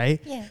 Weird, right?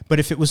 Yeah. But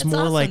if it was It's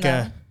more awesome, like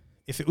though.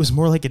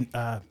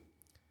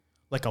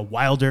 like a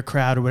Wilder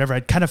crowd or whatever,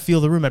 I'd kind of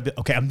feel the room. I'd be,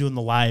 okay, I'm doing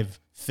the live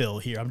fill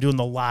here. I'm doing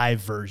the live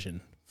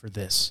version for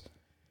this.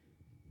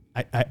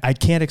 I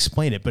can't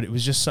explain it, but it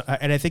was just,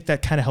 and I think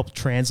that kind of helped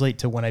translate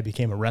to when I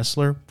became a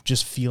wrestler,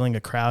 just feeling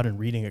a crowd and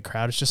reading a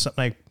crowd. It's just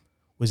something I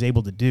was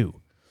able to do.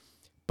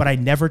 But I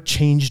never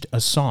changed a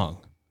song.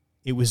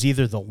 It was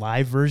either the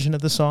live version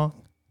of the song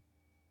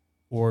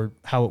or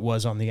how it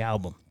was on the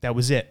album. That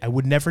was it. I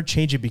would never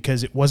change it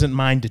because it wasn't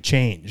mine to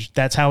change.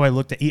 That's how I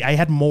looked at it. I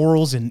had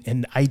morals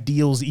and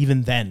ideals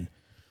even then.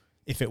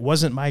 If it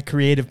wasn't my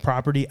creative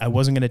property, I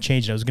wasn't going to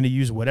change it. I was going to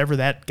use whatever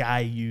that guy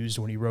used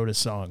when he wrote a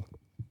song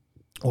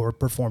or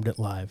performed it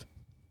live.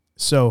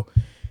 So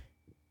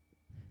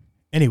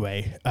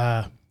anyway,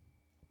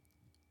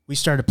 we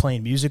started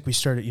playing music. We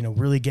started,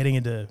 really getting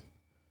into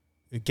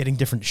getting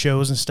different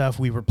shows and stuff.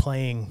 We were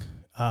playing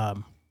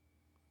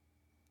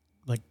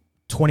like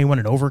 21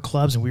 and over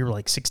clubs, and we were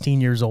like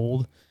 16 years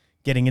old,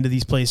 getting into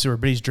these places where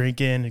everybody's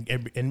drinking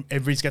and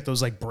everybody's got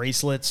those like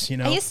bracelets, you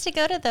know. I used to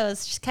go to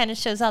those kind of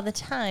shows all the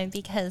time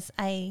because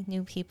I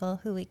knew people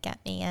who would get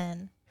me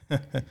in. I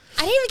didn't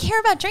even care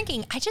about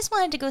drinking. I just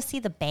wanted to go see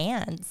the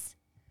bands.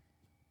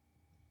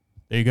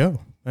 There you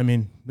go. I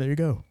mean, there you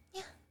go.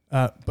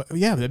 Yeah.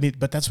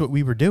 But that's what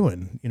we were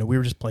doing. You know, we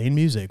were just playing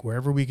music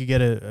wherever we could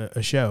get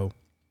a show.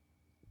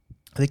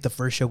 I think the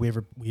first show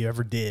we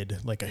ever did,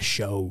 like a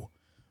show,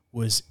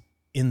 was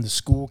in the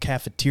school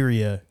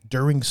cafeteria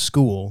during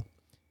school.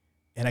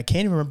 And I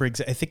can't even remember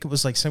I think it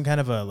was like some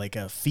kind of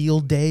a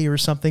field day or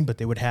something, but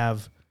they would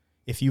have,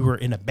 if you were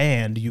in a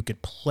band, you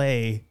could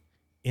play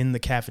in the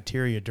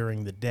cafeteria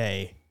during the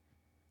day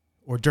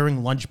or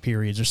during lunch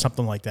periods or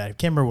something like that. I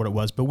can't remember what it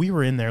was, but we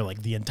were in there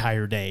like the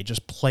entire day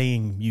just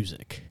playing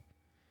music.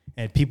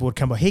 And people would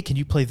come, hey, can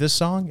you play this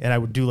song? And I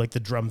would do like the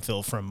drum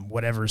fill from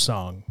whatever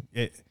song.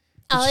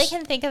 All I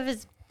can think of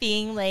is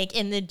being like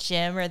in the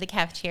gym or the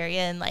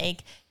cafeteria and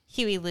like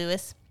Huey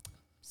Lewis,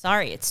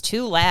 sorry, it's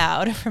too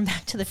loud from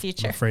Back to the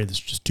Future. I'm afraid it's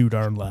just too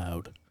darn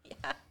loud.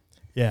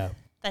 Yeah.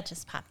 That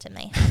just popped in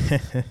my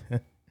head.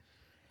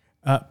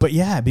 But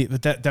yeah,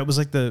 but that was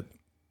like the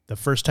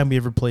first time we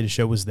ever played a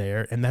show was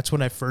there. And that's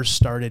when I first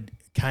started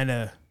kind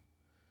of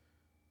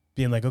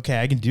being like,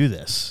 okay, I can do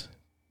this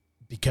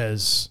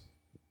because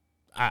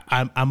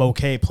I'm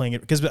okay playing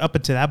it. Because up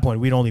until that point,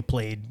 we'd only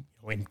played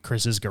in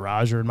Chris's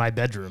garage or in my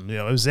bedroom. You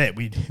know, it was it.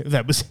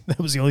 That was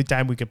the only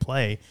time we could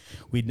play.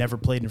 We'd never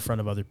played in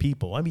front of other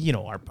people. I mean, you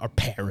know, our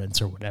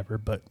parents or whatever,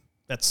 but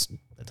that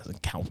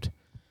doesn't count.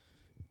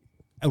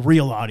 A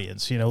real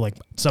audience, you know, like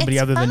somebody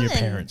It's other than your fun.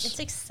 parents. It's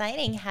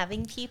exciting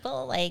having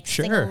people like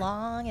sing Sure.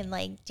 along and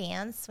like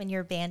dance when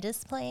your band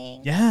is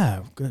playing.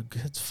 Yeah, good.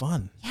 It's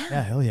fun.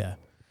 Yeah. Hell yeah.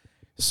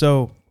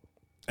 So,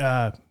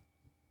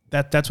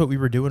 that's what we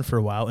were doing for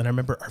a while, and I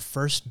remember our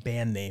first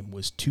band name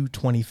was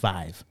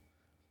 225.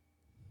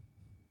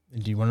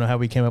 And do you want to know how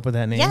we came up with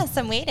that name? Yes,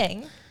 I'm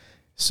waiting.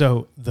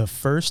 So the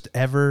first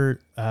ever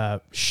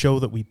show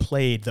that we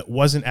played that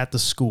wasn't at the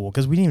school,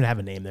 because we didn't even have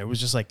a name there. It was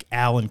just like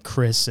Al and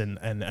Chris and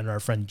our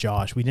friend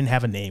Josh. We didn't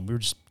have a name. We were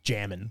just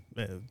jamming,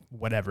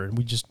 whatever, and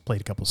we just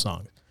played a couple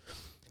songs.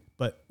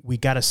 But we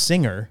got a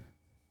singer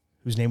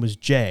whose name was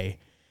Jay,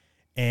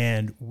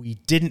 and we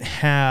didn't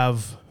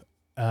have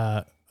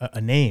a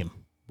name.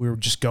 We were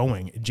just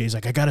going. And Jay's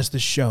like, I got us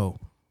this show.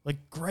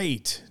 Like,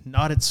 great.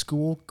 Not at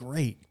school?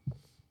 Great.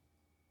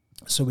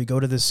 So we go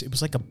to this, it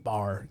was like a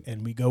bar,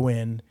 and we go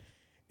in,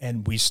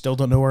 and we still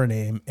don't know our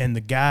name. And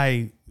the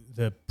guy,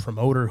 the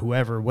promoter,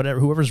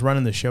 whoever's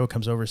running the show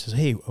comes over and says,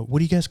 hey,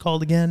 what are you guys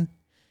called again?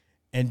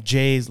 And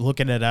Jay's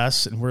looking at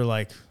us, and we're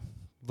like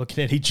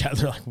looking at each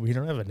other like, we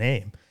don't have a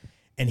name.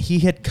 And he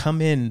had come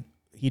in,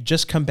 he'd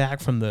just come back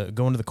from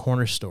going to the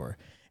corner store,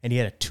 and he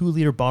had a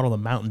 2-liter bottle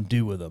of Mountain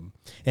Dew with him,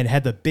 and it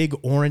had the big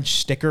orange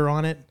sticker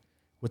on it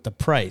with the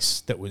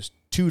price that was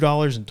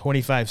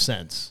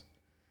 $2.25.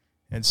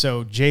 And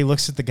so Jay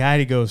looks at the guy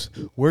and he goes,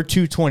 we're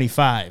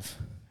 $2.25.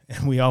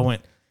 And we all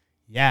went,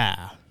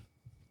 yeah.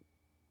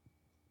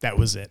 That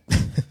was it.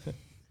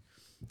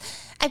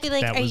 I'd be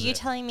like, That are was you it.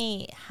 telling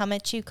me how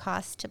much you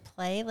cost to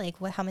play? Like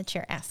how much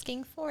you're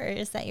asking for? Or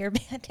is that your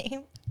band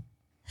name?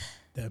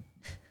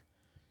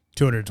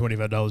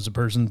 $225 a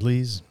person,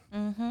 please.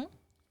 Mm-hmm.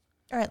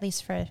 Or at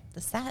least for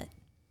the set.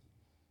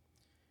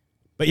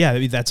 But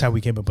yeah, that's how we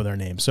came up with our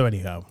name. So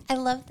anyhow. I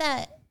love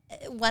that.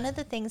 One of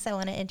the things I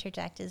want to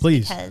interject is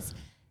Please. because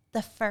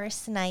the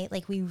first night,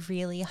 like we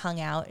really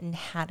hung out and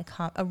had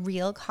a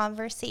real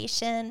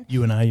conversation.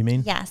 You and I, you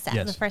mean? Yes,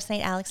 the first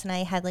night Alex and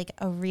I had like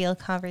a real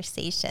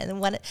conversation.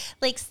 And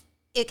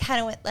it kind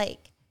of went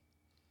like,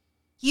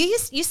 you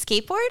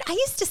skateboard? I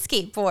used to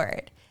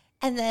skateboard.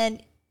 And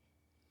then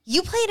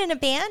you played in a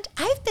band?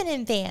 I've been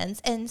in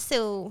bands. And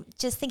so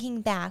just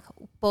thinking back,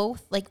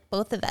 both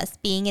of us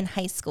being in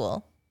high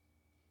school,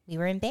 we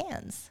were in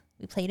bands.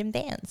 We played in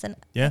bands. And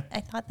Yeah.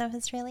 I thought that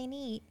was really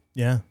neat.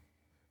 Yeah.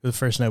 The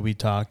first night we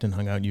talked and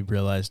hung out, you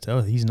realized,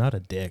 oh, he's not a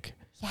dick.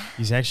 Yeah.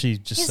 He's actually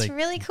just He's like,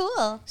 really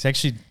cool. he's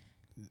actually,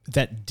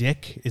 that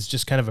dick is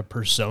just kind of a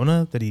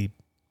persona that he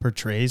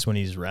portrays when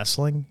he's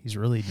wrestling. He's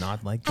really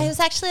not like that. I was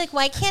actually like,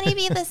 why can't he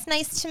be this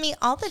nice to me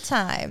all the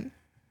time?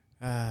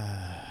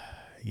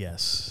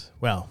 Yes.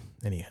 Well,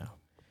 anyhow.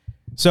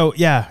 So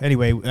yeah.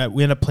 Anyway,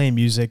 we end up playing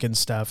music and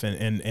stuff,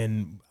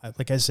 and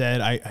like I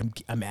said,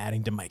 I'm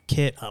adding to my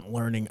kit. I'm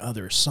learning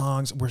other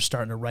songs. We're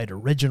starting to write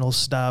original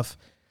stuff.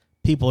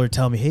 People are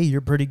telling me, "Hey, you're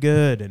pretty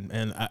good,"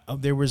 and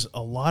there was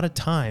a lot of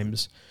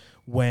times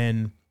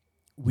when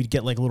we'd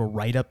get like little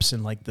write-ups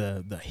in like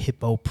the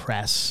Hippo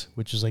Press,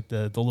 which is like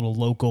the little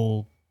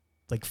local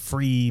like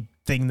free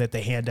thing that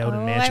they hand out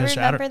in Manchester.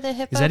 I remember the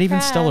Hippo Is that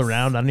even still Press.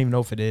 around? I don't even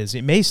know if it is.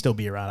 It may still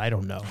be around. I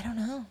don't know. I don't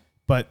know.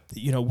 But,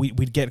 you know,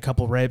 we'd get a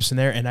couple write-ups in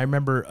there. And I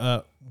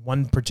remember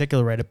one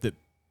particular write-up that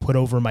put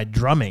over my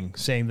drumming,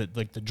 saying that,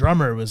 like, the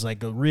drummer was,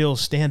 like, a real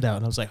standout.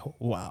 And I was like, oh,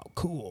 wow,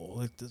 cool.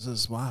 Like, this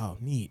is, wow,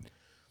 neat.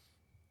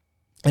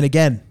 And,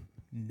 again,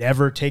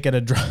 never taken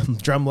a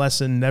drum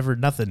lesson, never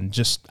nothing.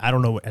 Just, I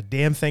don't know a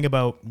damn thing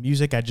about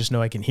music. I just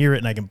know I can hear it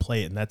and I can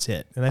play it, and that's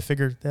it. And I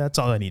figured that's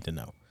all I need to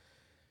know.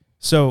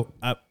 So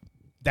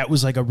that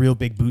was like a real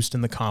big boost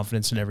in the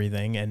confidence and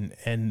everything.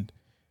 And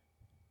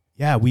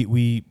yeah,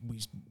 we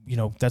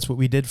that's what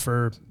we did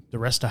for the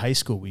rest of high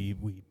school. We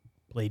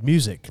played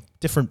music,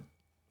 different,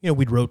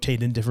 we'd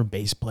rotate in different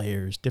bass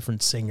players,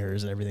 different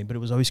singers and everything, but it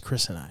was always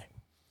Chris and I.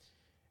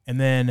 And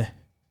then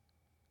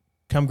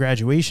come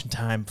graduation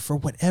time, for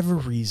whatever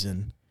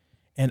reason,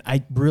 and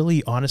I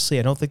really, honestly,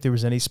 I don't think there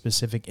was any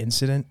specific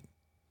incident,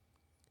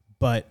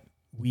 but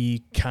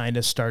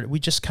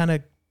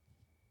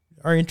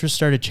our interests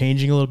started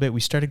changing a little bit.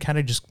 We started kind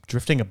of just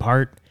drifting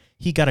apart.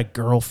 He got a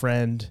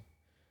girlfriend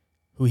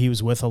who he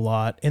was with a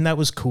lot, and that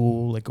was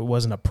cool. Like, it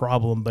wasn't a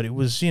problem, but it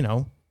was,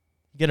 you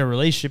get a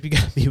relationship, you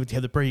got to be with the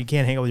other person. You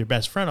can't hang out with your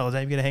best friend all the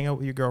time. You got to hang out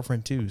with your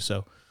girlfriend too.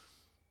 So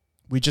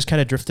we just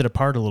kind of drifted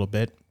apart a little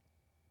bit,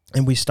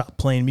 and we stopped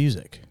playing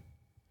music.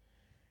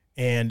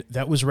 And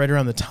that was right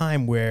around the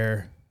time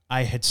where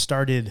I had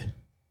started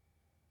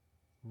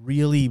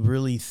really,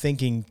 really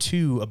thinking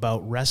too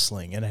about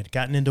wrestling, and I'd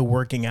gotten into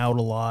working out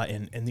a lot.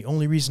 And the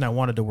only reason I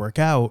wanted to work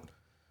out,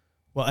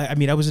 well, I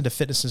mean, I was into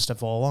fitness and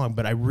stuff all along,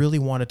 but I really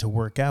wanted to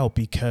work out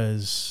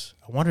because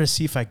I wanted to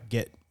see if I could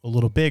get a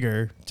little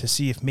bigger, to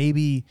see if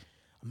maybe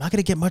I'm not going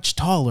to get much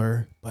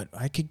taller, but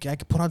I could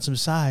put on some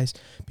size,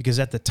 because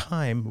at the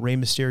time, Rey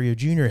Mysterio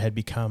Jr. had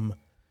become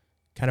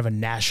kind of a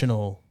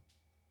national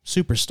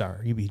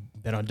superstar. He'd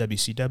been on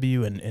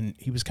WCW, and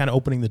he was kind of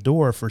opening the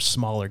door for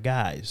smaller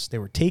guys. They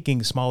were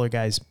taking smaller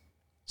guys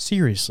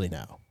seriously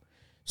now.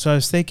 So I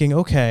was thinking,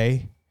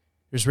 okay,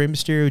 there's Rey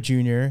Mysterio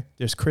Jr.,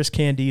 there's Chris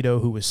Candido,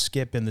 who was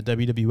Skip in the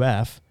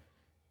WWF.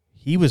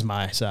 He was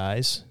my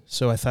size.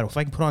 So I thought, if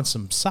I can put on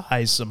some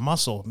size, some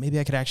muscle, maybe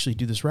I could actually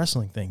do this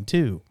wrestling thing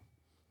too.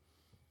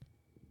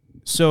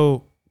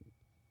 So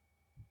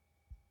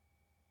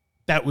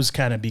that was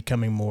kind of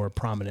becoming more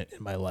prominent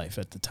in my life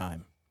at the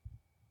time.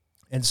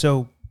 And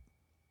so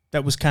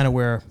that was kind of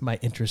where my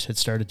interest had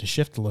started to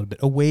shift a little bit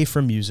away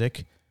from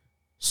music.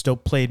 Still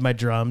played my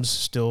drums,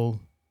 still,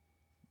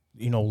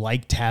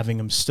 liked having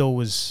them,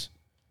 still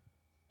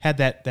had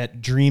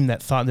that dream,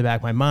 that thought in the back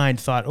of my mind,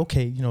 thought,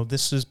 okay,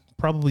 this is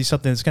probably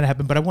something that's going to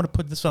happen, but I want to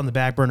put this on the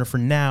back burner for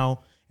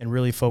now and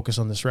really focus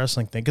on this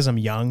wrestling thing, because I'm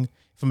young.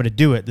 If I'm going to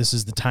do it, this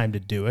is the time to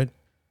do it.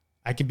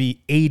 I could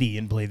be 80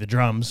 and play the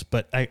drums,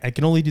 but I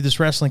can only do this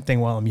wrestling thing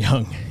while I'm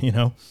young,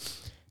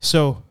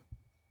 So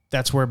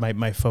that's where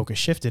my focus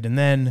shifted. And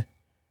then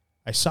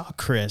I saw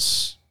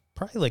Chris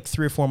probably like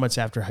 3 or 4 months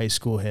after high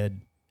school had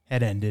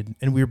ended,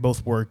 and we were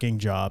both working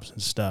jobs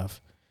and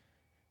stuff.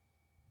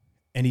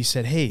 And he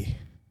said, hey,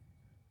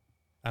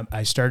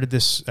 I started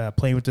this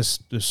playing with this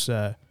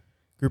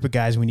group of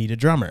guys. We need a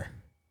drummer.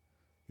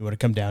 You want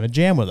to come down and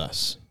jam with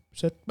us? I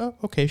said, oh,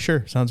 okay,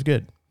 sure. Sounds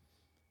good.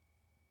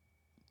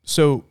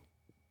 So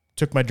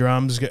took my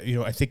drums.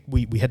 I think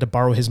we had to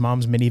borrow his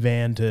mom's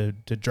minivan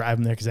to drive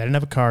them there, because I didn't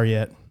have a car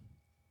yet.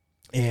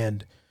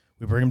 And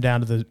we bring them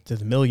down to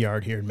the mill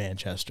yard here in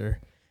Manchester,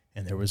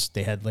 and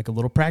they had like a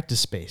little practice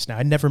space. Now,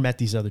 I never met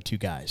these other 2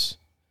 guys.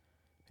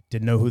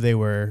 Didn't know who they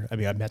were. I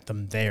mean, I met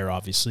them there,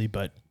 obviously,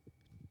 but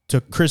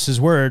took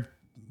Chris's word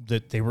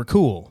that they were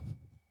cool.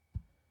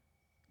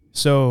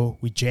 So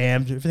we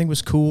jammed. Everything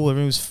was cool.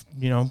 Everything was,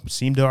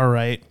 seemed all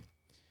right.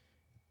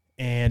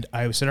 And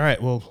I said, all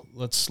right, well,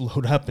 let's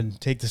load up and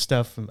take the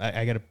stuff.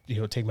 I got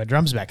to, take my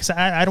drums back, because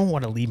I don't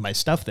want to leave my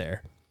stuff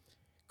there.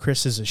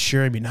 Chris is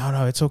assuring me,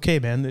 no, it's okay,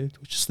 man.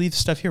 Just leave the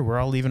stuff here. We're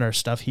all leaving our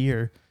stuff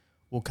here.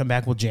 We'll come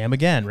back. We'll jam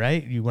again,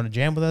 right? You want to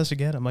jam with us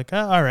again? I'm like, oh,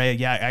 all right.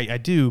 Yeah, I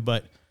do,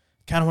 but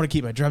kind of want to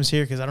keep my drums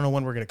here because I don't know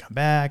when we're going to come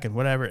back and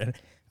whatever. And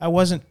I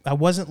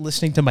wasn't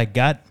listening to my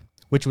gut,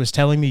 which was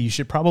telling me you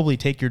should probably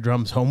take your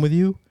drums home with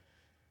you.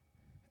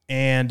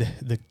 And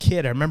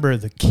I remember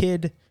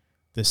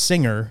the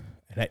singer,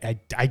 and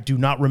I do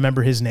not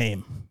remember his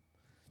name.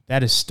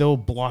 That is still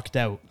blocked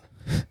out.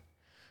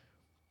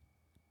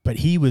 But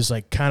he was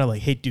kind of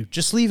like, hey, dude,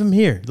 just leave him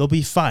here. They'll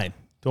be fine.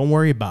 Don't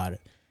worry about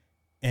it.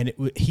 And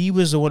he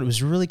was the one that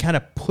was really kind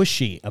of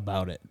pushy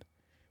about it,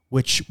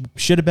 which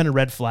should have been a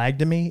red flag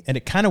to me. And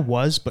it kind of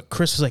was, but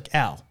Chris was like,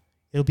 Al,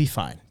 it'll be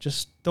fine.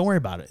 Just don't worry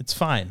about it. It's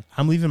fine.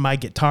 I'm leaving my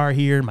guitar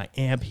here, my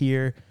amp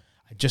here.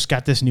 I just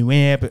got this new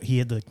amp. He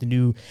had the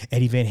new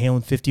Eddie Van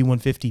Halen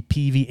 5150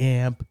 PV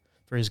amp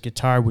for his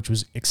guitar, which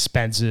was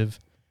expensive.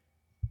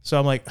 So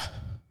I'm like,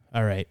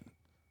 all right,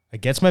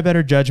 against my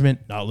better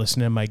judgment, not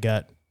listening to my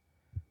gut.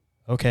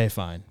 Okay,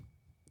 fine.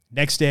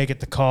 Next day I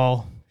get the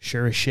call,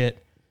 sure as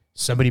shit,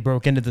 somebody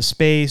broke into the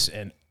space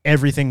and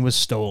everything was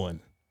stolen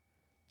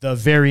the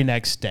very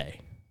next day.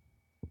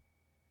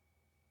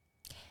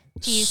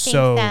 Do you think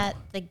that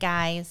the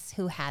guys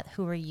who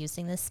were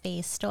using the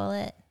space stole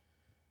it?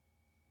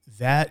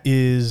 That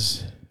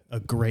is a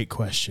great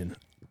question.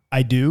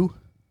 I do.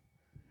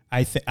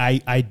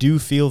 I do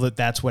feel that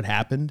that's what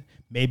happened.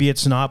 Maybe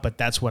it's not, but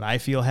that's what I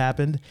feel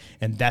happened,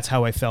 and that's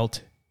how I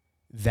felt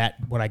that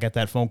when I got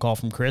that phone call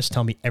from Chris,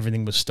 tell me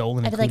everything was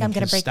stolen. I'd be like, I'm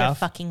going to break their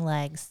fucking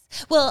legs.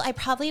 Well, I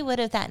probably would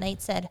have that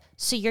night said,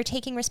 so you're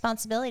taking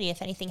responsibility.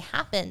 If anything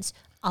happens,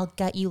 I'll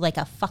gut you like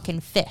a fucking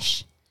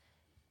fish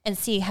and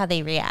see how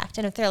they react.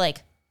 And if they're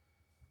like,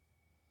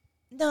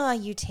 No,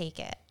 you take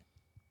it.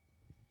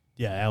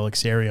 Yeah,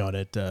 Alex Arion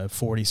at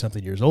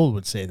 40-something years old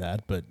would say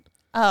that, but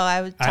Oh,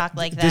 I would talk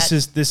like that.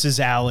 This is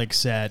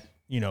Alex at,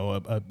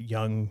 a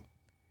young,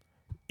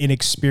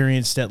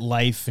 inexperienced at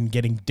life and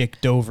getting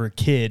dicked over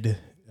kid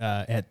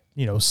at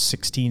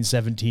 16,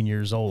 17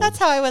 years old. That's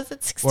how I was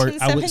at 16, or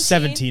 17. I was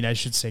 17, I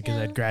should say, because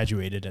Yeah. I'd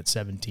graduated at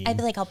 17. I'd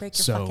be like, I'll break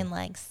your So, fucking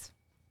legs.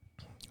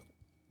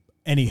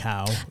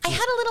 Anyhow, I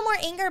had a little more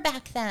anger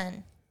back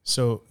then.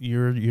 so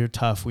you're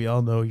tough. We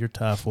all know you're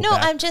tough. No,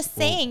 I'm just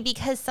saying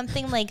because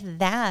something like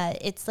that,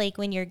 it's like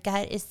when your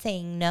gut is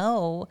saying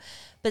no,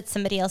 but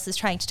somebody else is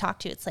trying to talk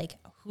to you, it's like,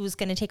 who's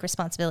going to take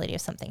responsibility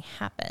if something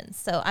happens?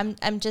 So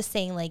I'm just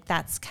saying like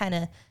that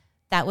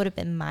would have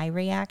been my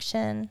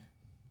reaction.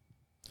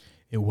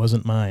 It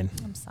wasn't mine.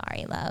 I'm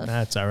sorry, love.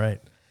 That's all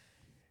right.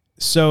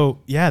 So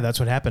yeah, that's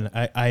what happened.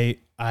 I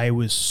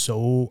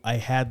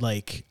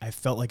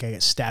felt like I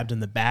got stabbed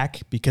in the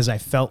back because I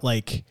felt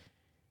like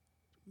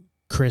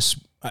Chris,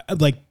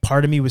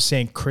 part of me was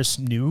saying Chris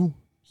knew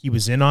he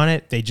was in on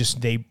it.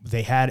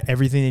 They had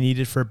everything they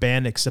needed for a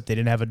band except they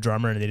didn't have a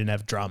drummer and they didn't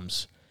have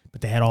drums, but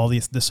they had all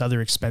this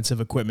other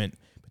expensive equipment,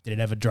 but they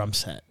didn't have a drum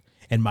set.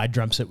 And my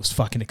drum set was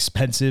fucking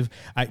expensive.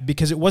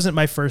 Because it wasn't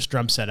my first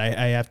drum set.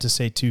 I have to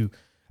say too,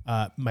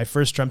 my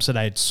first drum set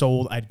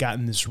I'd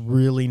gotten this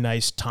really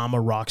nice Tama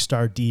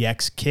Rockstar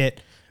DX kit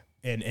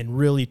and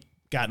really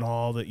gotten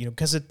all the,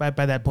 because by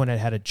that point I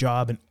had a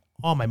job and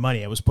all my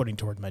money I was putting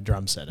toward my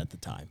drum set at the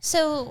time.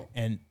 So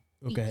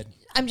Go ahead.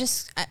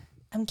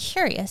 I'm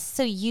curious.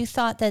 So you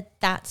thought that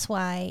that's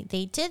why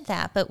they did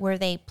that, but were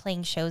they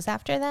playing shows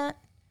after that?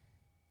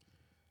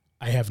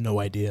 I have no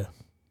idea.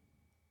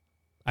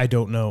 I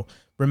don't know.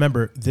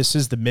 Remember, this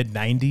is the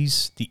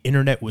mid-90s. The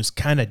internet was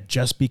kind of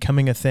just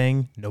becoming a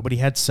thing. Nobody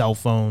had cell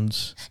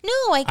phones.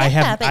 No, I get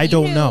that, but I you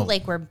don't knew know.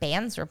 like where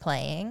bands were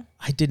playing.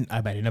 I didn't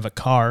have a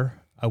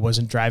car. I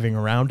wasn't driving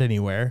around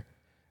anywhere.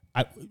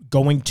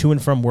 Going to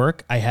and from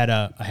work, I had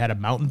a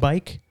mountain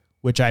bike,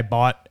 which I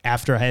bought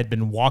after I had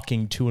been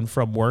walking to and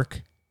from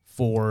work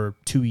for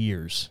 2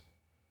 years.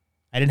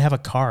 I didn't have a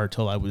car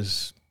till I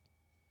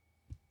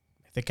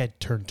think I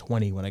turned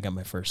 20 when I got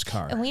my first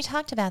car. And we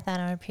talked about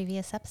that on a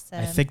previous episode.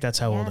 I think that's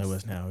how old I Yes.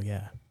 was now.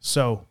 Yeah.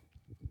 So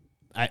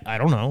I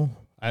don't know.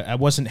 I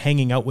wasn't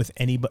hanging out with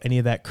any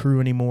of that crew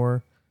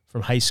anymore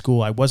from high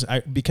school.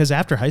 Because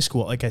after high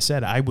school, like I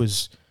said, I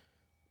was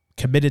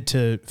committed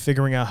to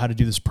figuring out how to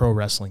do this pro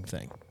wrestling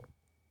thing.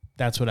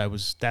 That's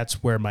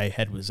where my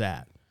head was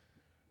at.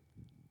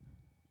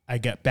 I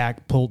got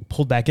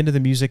pulled back into the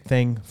music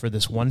thing for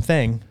this one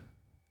thing.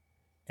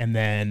 And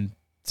then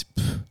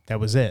that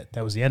was it.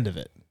 That was the end of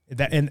it.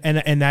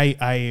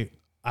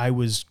 I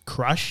was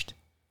crushed.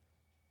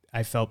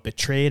 I felt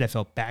betrayed. I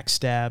felt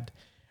backstabbed.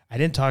 I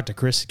didn't talk to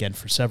Chris again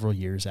for several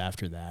years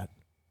after that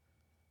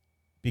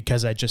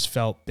because I just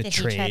felt betrayed.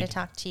 Did he try to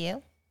talk to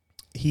you?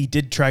 He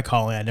did try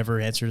calling. I never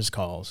answered his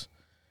calls.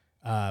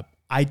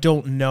 I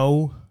don't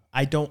know.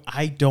 I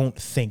don't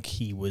think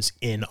he was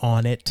in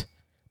on it,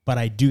 but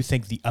I do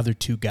think the other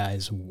two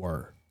guys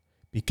were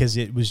because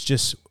it was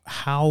just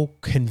how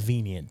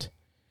convenient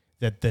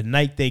that the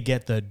night they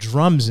get the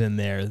drums in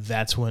there,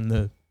 that's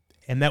when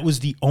and that was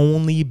the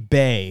only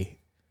bay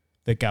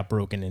that got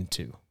broken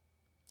into.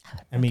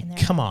 I mean,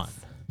 come on.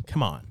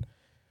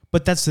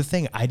 But that's the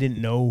thing. I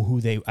didn't know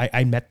who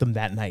I met them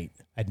that night.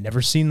 I'd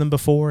never seen them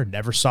before,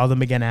 never saw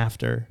them again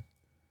after.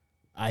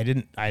 I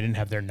didn't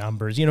have their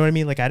numbers. You know what I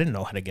mean? Like I didn't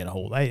know how to get a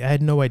hold. I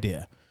had no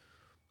idea.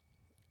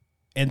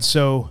 And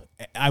so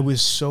I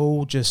was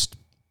so just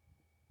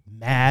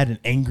mad and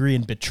angry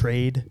and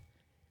betrayed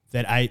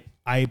that I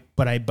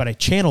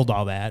channeled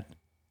all that,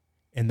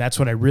 and that's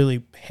when I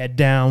really head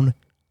down,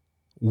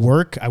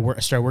 work. I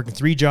started working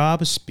 3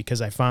 jobs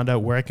because I found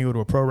out where I can go to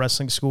a pro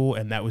wrestling school,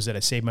 and that was that I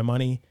saved my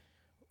money.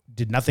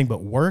 Did nothing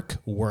but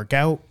work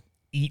out,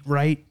 eat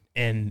right,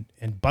 and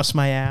bust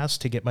my ass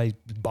to get my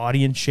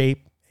body in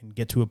shape and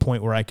get to a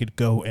point where I could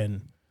go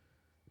and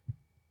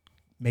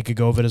make a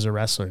go of it as a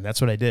wrestler. And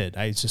that's what I did.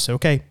 I just said,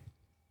 okay,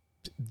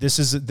 this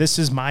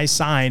is my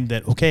sign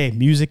that, okay,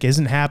 music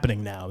isn't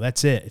happening now.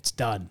 That's it. It's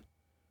done.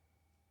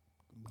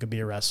 I'm going to be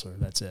a wrestler.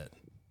 That's it.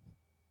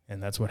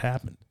 And that's what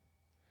happened.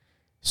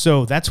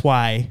 So that's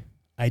why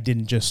I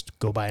didn't just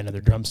go buy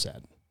another drum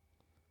set.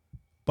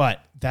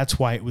 But that's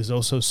why it was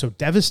also so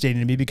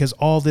devastating to me, because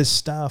all this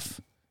stuff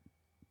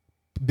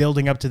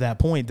building up to that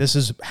point, this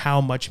is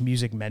how much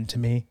music meant to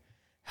me,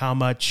 how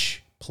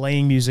much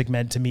playing music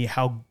meant to me,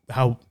 how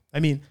I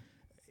mean,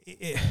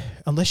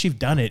 unless you've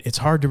done it, it's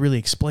hard to really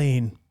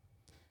explain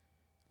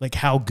like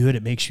how good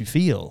it makes you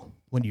feel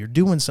when you're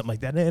doing something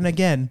like that. And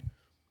again,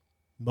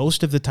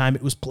 most of the time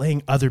it was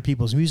playing other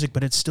people's music,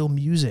 but it's still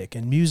music,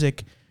 and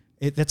music,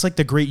 that's like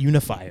the great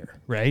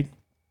unifier, right?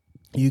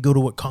 You go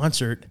to a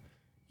concert,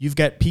 you've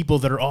got people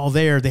that are all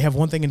there. They have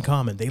one thing in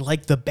common. They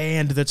like the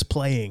band that's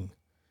playing,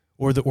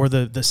 or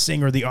the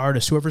singer, the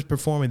artist, whoever's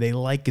performing, they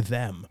like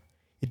them.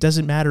 It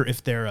doesn't matter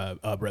if they're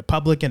a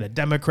Republican, a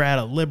Democrat,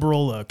 a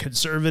liberal, a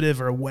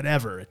conservative, or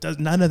whatever.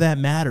 None of that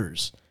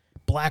matters.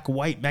 Black,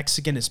 white,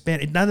 Mexican,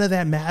 Hispanic, none of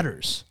that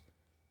matters.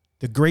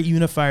 the great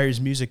unifier is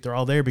music. They're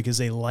all there because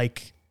they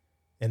like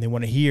and they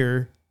want to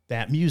hear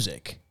that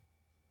music.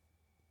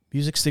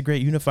 Music's the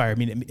great unifier. I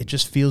mean, it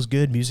just feels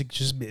good.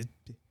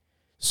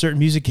 Certain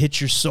music hits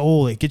your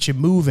soul. It gets you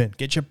moving,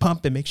 gets you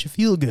pumping, makes you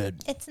feel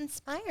good. It's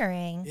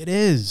inspiring. It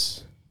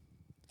is.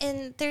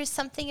 And there's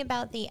something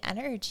about the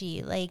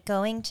energy, like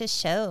going to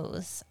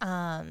shows,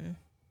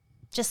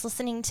 just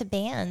listening to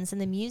bands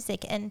and the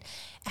music, and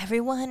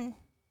everyone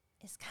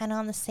is kind of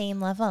on the same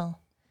level,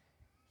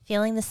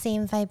 feeling the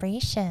same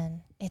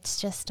vibration. It's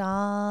just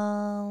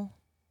all,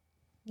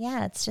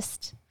 it's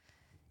just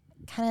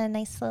kind of a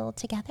nice little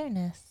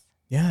togetherness.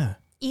 Yeah.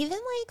 Even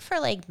like for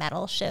like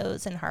metal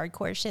shows and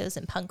hardcore shows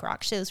and punk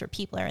rock shows where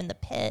people are in the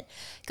pit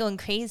going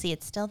crazy,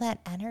 it's still that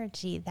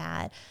energy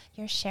that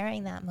you're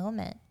sharing that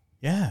moment.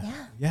 Yeah.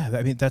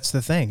 I mean, that's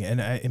the thing.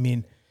 And I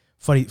mean,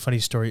 funny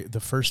story. The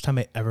first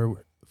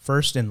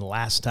and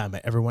last time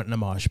I ever went in a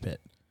mosh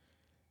pit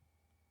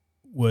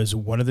was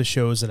one of the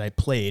shows that I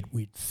played.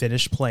 We'd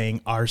finished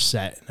playing our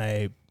set, and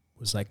I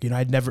was like,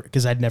 I'd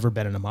never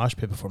been in a mosh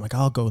pit before. I'm like,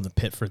 I'll go in the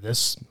pit for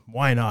this.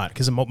 Why not?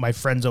 Because my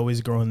friend's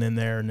always going in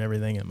there and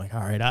everything. And I'm like,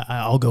 all right,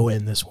 I'll go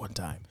in this one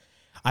time.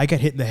 I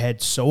got hit in the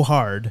head so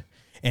hard,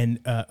 and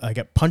I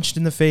got punched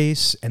in the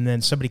face, and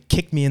then somebody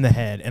kicked me in the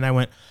head, and I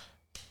went,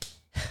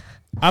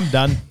 I'm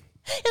done.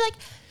 You're like,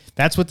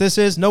 that's what this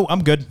is? No,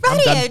 I'm good. I'm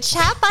radio done.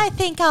 chap, I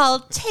think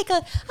I'll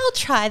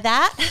try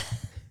that.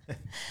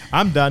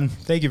 I'm done.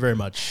 Thank you very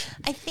much.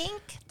 I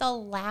think the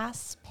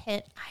last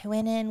pit I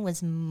went in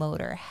was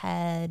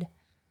Motorhead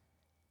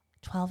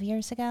 12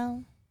 years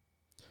ago,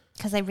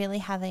 because I really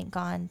haven't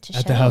gone to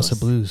shows. At the House of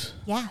Blues.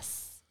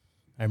 Yes.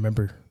 I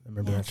remember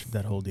Yes.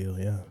 that whole deal.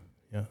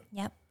 Yeah.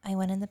 Yep. I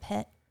went in the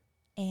pit,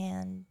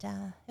 and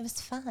it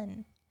was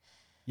fun.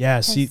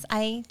 Yeah. See,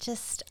 I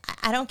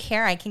don't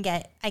care.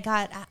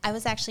 I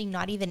was actually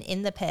not even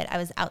in the pit. I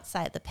was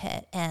outside the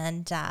pit,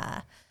 and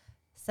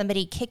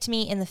somebody kicked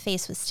me in the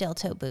face with steel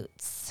toe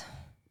boots.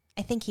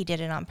 I think he did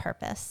it on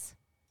purpose.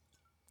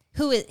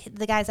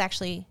 The guy's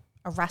actually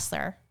a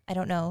wrestler. I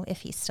don't know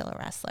if he's still a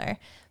wrestler,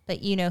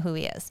 but you know who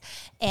he is.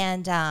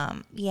 And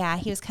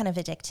he was kind of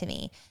a dick to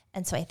me.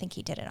 And so I think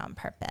he did it on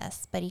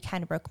purpose, but he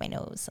kind of broke my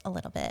nose a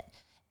little bit.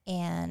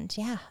 And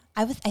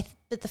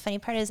but the funny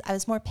part is I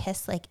was more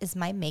pissed, like, is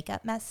my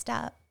makeup messed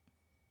up?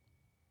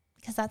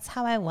 Because that's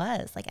how I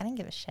was. Like, I didn't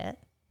give a shit.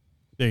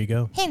 there you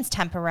go. Pain's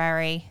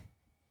temporary.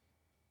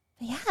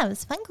 But yeah, it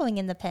was fun going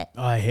in the pit.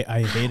 Oh, I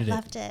hated it.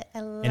 Loved it.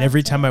 I loved And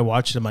every it. time I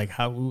watch it, I'm like,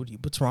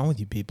 what's wrong with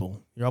you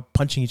people? You're all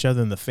punching each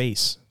other in the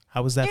face.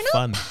 How was that You're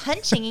fun? not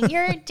punching,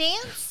 you're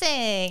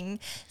dancing.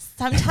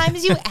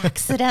 Sometimes you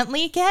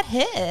accidentally get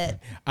hit.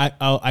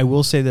 I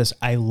will say this.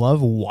 I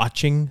love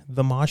watching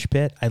the mosh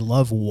pit. I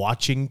love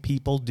watching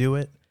people do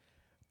it.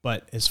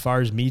 But as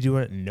far as me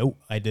doing it, nope.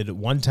 I did it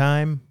one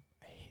time.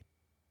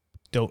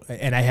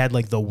 And I had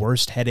like the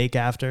worst headache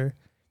after,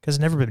 because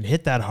I've never been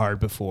hit that hard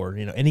before.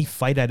 Any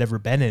fight I'd ever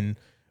been in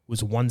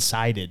was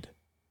one-sided.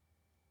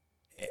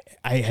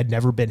 I had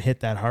never been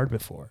hit that hard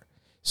before.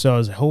 So I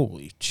was like,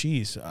 holy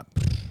jeez,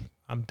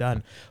 I'm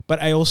done.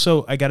 But I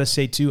got to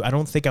say too, I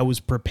don't think I was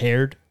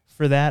prepared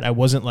for that. I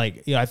wasn't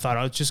like, I thought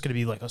I was just going to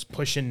be like, I was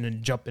pushing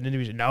and jumping into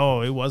it.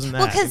 No, it wasn't that.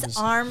 Well, because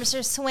arms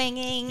are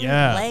swinging,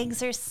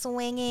 legs are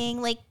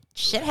swinging, like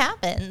shit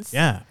happens.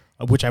 Yeah.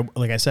 Which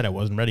like I said, I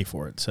wasn't ready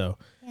for it. So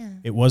Yeah.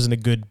 it wasn't a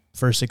good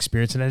first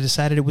experience, and I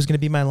decided it was going to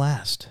be my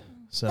last.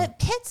 So But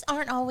pits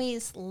aren't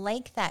always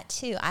like that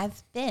too.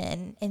 I've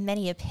been in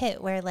many a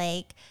pit where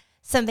like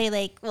somebody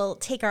like will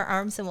take our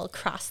arms and we'll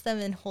cross them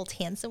and hold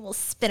hands and we'll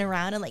spin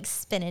around and like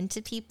spin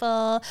into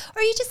people.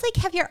 Or you just like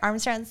have your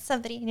arms around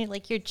somebody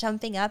and you're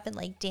jumping up and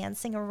like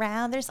dancing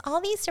around. There's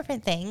all these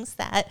different things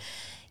that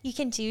you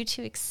can do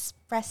to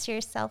express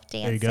yourself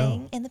you go.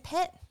 dancing in the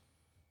pit.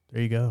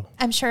 there you go.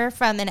 I'm sure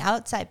from an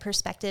outside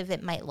perspective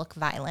it might look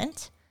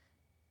violent,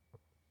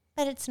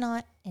 but it's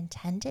not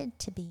intended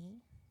to be.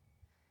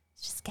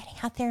 It's just getting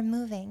out there and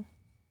moving.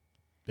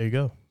 There you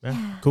go. Yeah,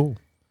 Yeah. cool.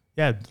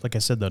 Yeah, like I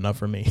said though, not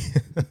for me.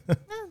 No,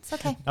 it's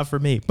okay. Not for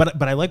me.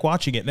 But I like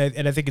watching it,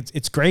 and I think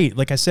it's great.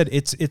 Like I said,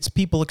 it's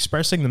people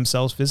expressing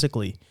themselves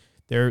physically.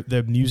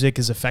 The music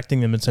is affecting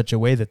them in such a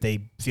way that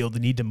they feel the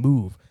need to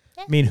move.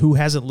 Yeah. I mean, who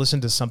hasn't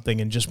listened to something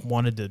and just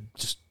wanted to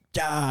just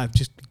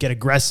get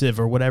aggressive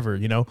or whatever,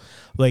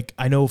 Like,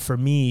 I know for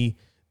me,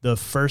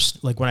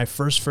 when I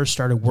first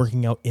started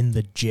working out in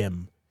the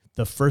gym,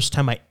 the first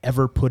time I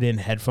ever put in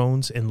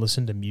headphones and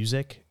listened to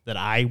music that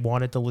I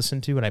wanted to listen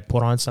to, and I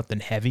put on something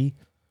heavy,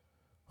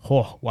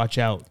 oh, watch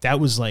out. That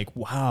was like,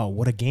 wow,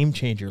 what a game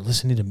changer.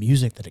 Listening to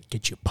music that it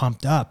gets you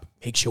pumped up,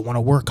 makes you want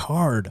to work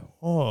hard.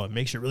 Oh, it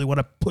makes you really want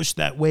to push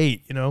that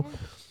weight,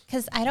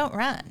 Because I don't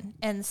run.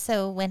 And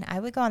so when I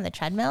would go on the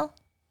treadmill,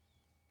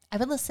 I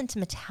would listen to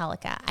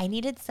Metallica. I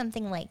needed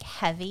something like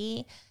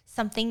heavy,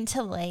 something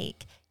to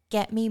like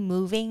get me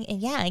moving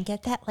and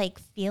get that like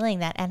feeling,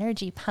 that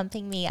energy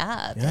pumping me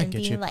up Yeah, and get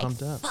being you like,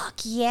 pumped up. fuck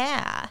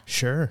yeah.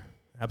 Sure.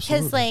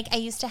 Absolutely. Because like I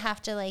used to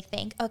have to like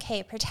think,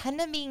 okay,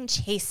 pretend I'm being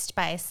chased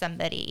by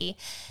somebody.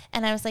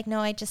 And I was like, no,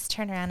 I just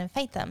turn around and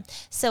fight them.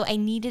 So I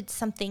needed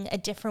something, a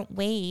different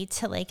way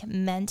to like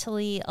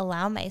mentally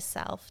allow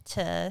myself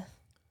to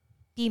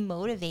be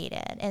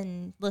motivated.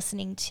 And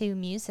listening to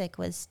music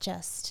was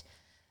just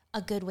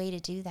a good way to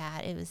do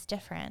that. It was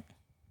different,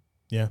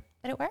 Yeah.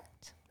 but it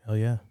worked. Hell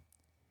yeah.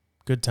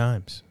 Good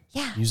times.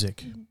 Yeah.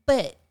 Music.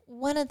 But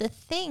one of the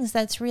things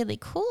that's really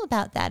cool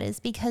about that is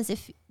because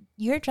if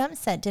your drum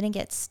set didn't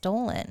get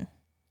stolen,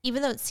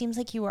 even though it seems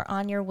like you were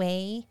on your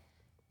way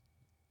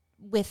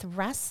with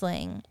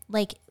wrestling,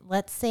 like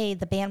let's say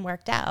the band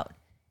worked out,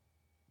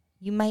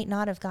 you might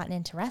not have gotten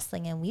into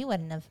wrestling and we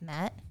wouldn't have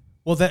met.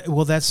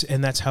 That's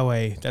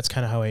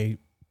kind of how I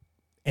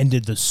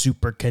ended the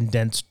super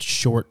condensed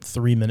short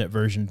 3-minute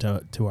version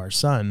to our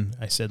son.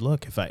 I said,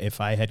 look,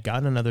 if I had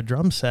gotten another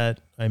drum set,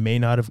 I may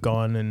not have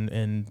gone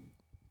and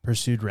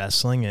pursued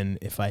wrestling. And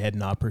if I had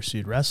not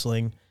pursued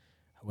wrestling,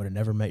 I would have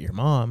never met your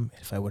mom.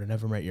 If I would have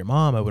never met your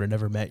mom, I would have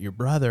never met your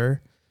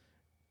brother.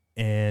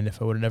 And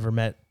if I would have never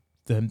met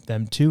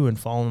them two and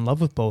fallen in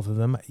love with both of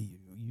them,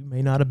 you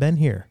may not have been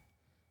here.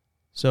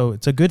 So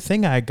it's a good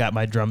thing I got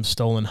my drums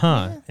stolen,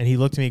 huh? Yeah. And he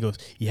looked at me and goes,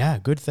 yeah,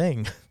 good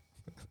thing.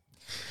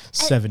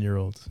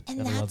 7-year-old.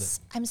 And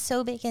I'm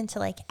so big into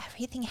like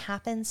everything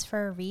happens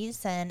for a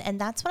reason. And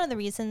that's one of the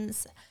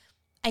reasons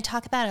I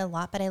talk about it a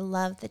lot, but I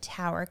love the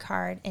Tower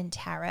card in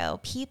tarot.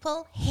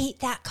 People hate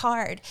that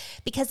card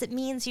because it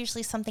means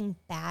usually something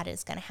bad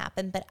is going to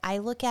happen. But I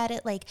look at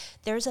it like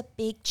there's a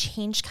big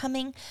change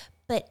coming,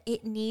 but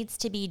it needs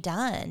to be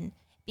done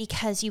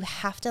because you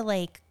have to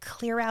like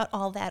clear out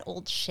all that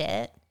old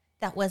shit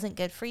that wasn't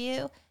good for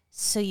you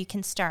so you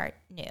can start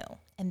new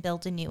and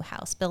build a new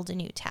house, build a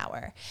new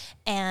tower.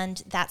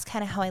 And that's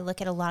kind of how I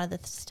look at a lot of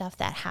the stuff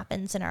that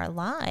happens in our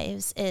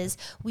lives is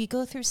we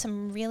go through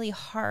some really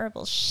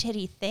horrible,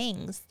 shitty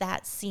things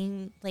that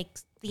seem like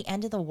the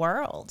end of the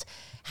world.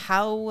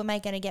 How am I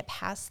going to get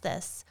past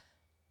this?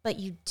 But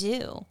you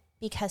do,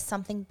 because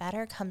something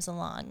better comes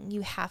along.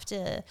 You have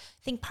to,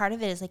 I think part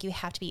of it is like you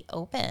have to be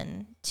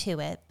open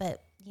to it.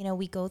 But, you know,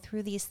 we go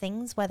through these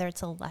things, whether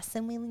it's a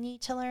lesson we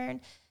need to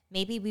learn.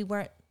 Maybe we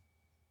weren't,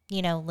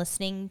 you know,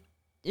 listening.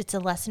 It's a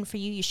lesson for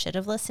you. You should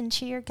have listened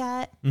to your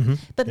gut. Mm-hmm.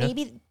 But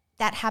maybe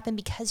that happened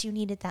because you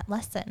needed that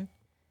lesson.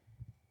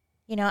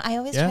 You know, I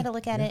always try to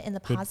look at it in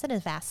the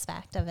positive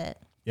aspect of it.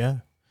 Yeah.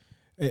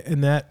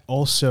 And that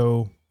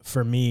also,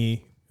 for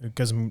me,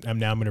 because I'm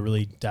now going to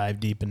really dive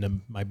deep into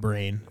my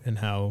brain and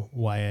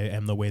why I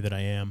am the way that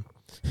I am.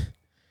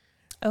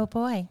 Oh,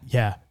 boy.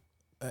 Yeah.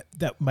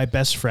 That my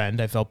best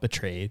friend, I felt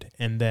betrayed.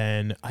 And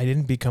then I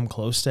didn't become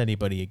close to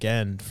anybody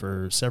again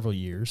for several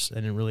years.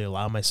 I didn't really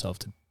allow myself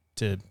to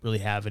really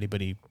have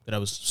anybody that I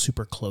was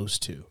super close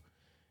to.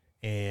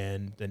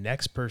 And the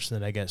next person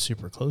that I got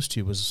super close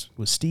to was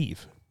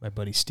Steve, my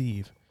buddy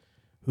Steve,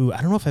 who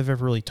I don't know if I've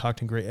ever really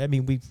talked in great, I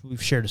mean,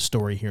 we've shared a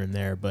story here and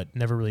there, but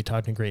never really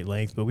talked in great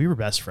length, but we were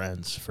best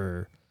friends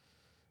for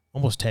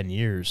almost 10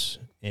 years.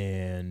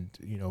 And,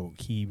 you know,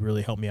 he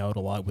really helped me out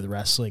a lot with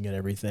wrestling and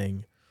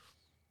everything.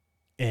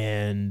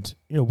 And,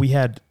 you know, we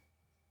had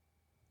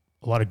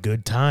a lot of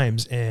good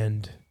times,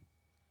 and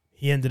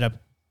he ended up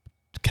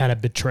kind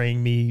of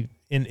betraying me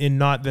in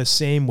not the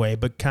same way,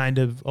 but kind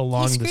of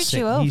along the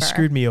same. He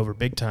screwed me over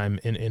big time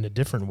in a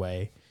different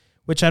way,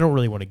 which I don't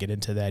really want to get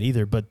into that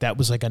either. But that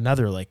was like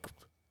another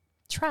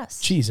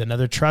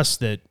another trust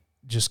that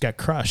just got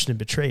crushed and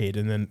betrayed.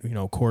 And then, you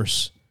know, of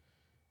course,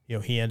 you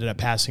know, he ended up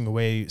passing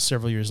away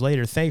several years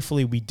later.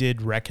 Thankfully, we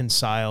did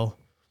reconcile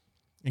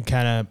and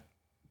kind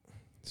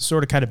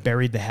of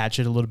buried the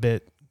hatchet a little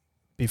bit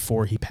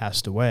before he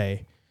passed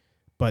away.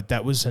 But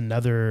that was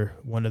another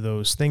one of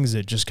those things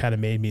that just kind of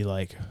made me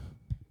like,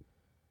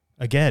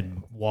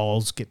 again,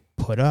 walls get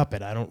put up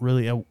and I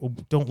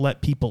don't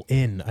let people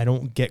in. I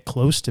don't get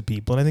close to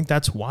people. And I think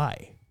that's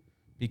why,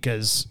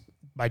 because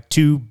my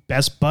two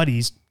best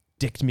buddies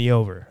dicked me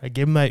over. I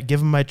give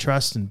them my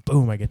trust and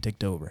boom, I get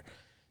dicked over.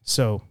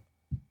 So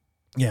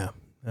yeah,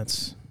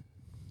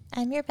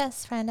 I'm your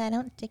best friend. I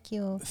don't dick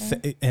you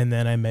over. And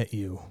then I met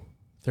you.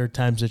 Third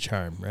time's a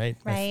charm, right?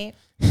 Right.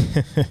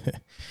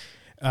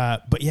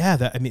 But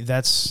yeah,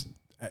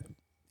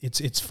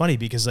 it's funny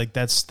because like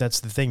that's the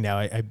thing now.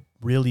 I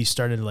really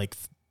started to like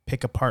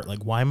pick apart like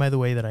why am I the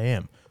way that I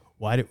am?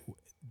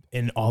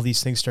 And all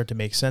these things start to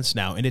make sense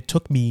now. And it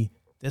took me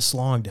this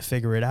long to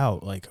figure it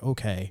out. Like,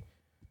 okay,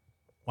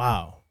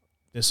 wow,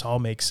 this all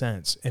makes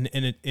sense. And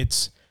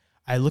it's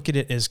I look at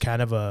it as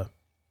kind of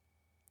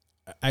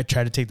I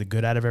try to take the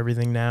good out of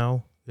everything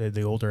now.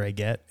 The older I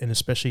get, and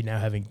especially now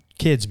having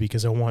kids,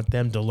 because I want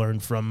them to learn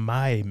from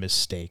my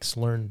mistakes,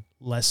 learn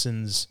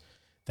lessons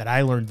that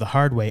I learned the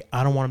hard way.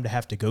 I don't want them to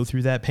have to go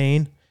through that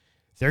pain.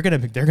 They're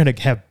gonna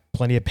have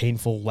plenty of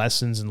painful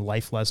lessons and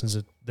life lessons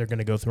that they're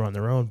gonna go through on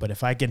their own. But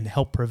if I can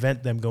help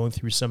prevent them going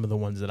through some of the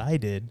ones that I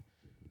did,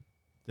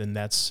 then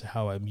that's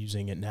how I'm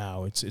using it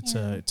now. It's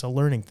a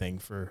learning thing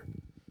for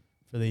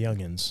the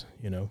youngins,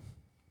 you know.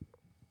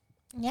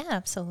 Yeah,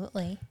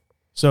 absolutely.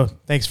 So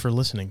thanks for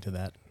listening to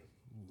that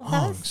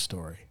long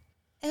story.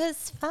 It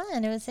was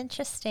fun. It was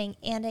interesting.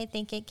 And I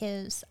think it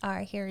gives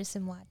our hearers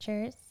and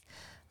watchers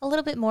a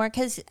little bit more,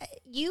 because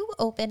you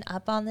open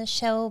up on the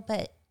show,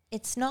 but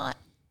it's not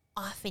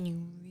often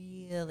you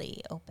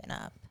really open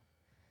up.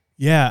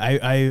 Yeah,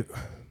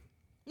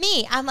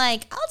 I'm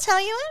like, I'll tell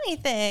you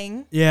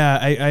anything.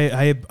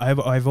 Yeah,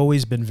 I've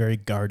always been very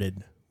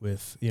guarded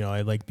with,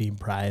 I like being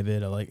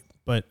private.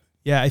 But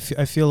yeah, I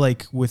feel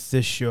like with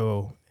this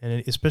show,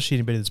 and especially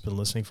anybody that's been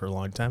listening for a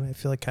long time, I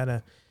feel like kind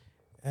of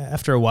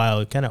after a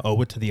while, kind of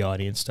owe it to the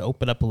audience to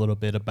open up a little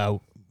bit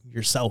about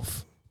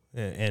yourself,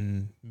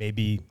 and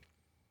maybe,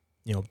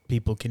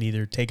 people can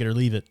either take it or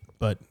leave it.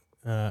 But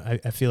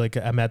I feel like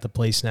I'm at the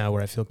place now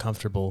where I feel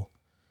comfortable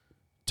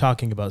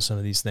talking about some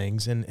of these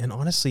things. And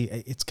honestly,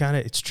 it's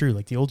true.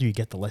 Like the older you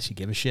get, the less you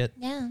give a shit.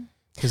 Yeah.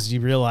 Because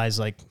you realize,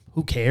 like,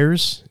 who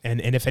cares?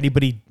 And if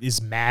anybody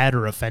is mad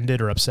or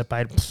offended or upset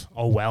by it,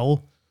 oh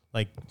well.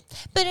 Like,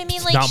 but I mean,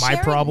 it's like, not my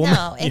problem.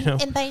 No,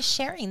 and by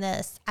sharing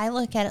this, I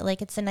look at it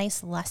like it's a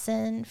nice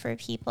lesson for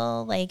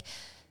people. Like,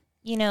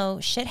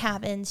 shit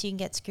happens, you can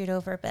get screwed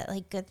over, but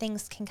like good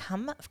things can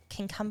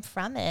come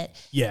from it.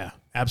 Yeah,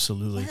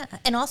 absolutely. Yeah,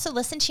 and also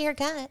listen to your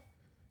gut.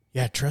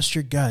 Yeah, trust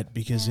your gut,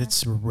 because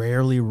it's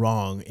rarely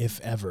wrong,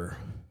 if ever.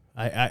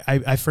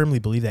 I firmly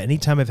believe that.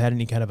 Anytime I've had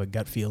any kind of a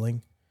gut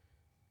feeling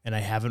and I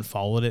haven't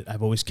followed it,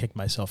 I've always kicked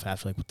myself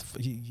after, like, what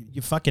the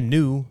you fucking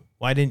knew.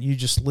 Why didn't you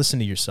just listen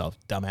to yourself,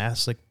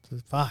 dumbass? Like,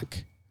 fuck.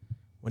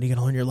 When are you going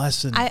to learn your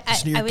lesson?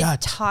 Listen to your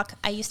gut.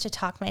 I used to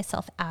talk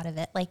myself out of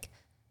it. Like,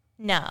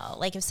 no.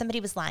 Like, if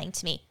somebody was lying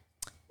to me,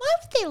 why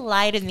would they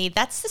lie to me?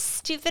 That's the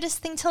stupidest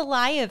thing to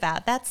lie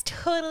about. That's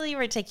totally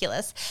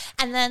ridiculous.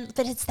 And then,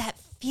 but it's that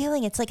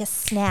feeling. It's like a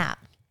snap.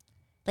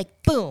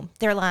 Like, boom,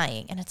 they're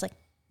lying. And it's like,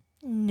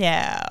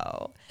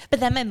 no. But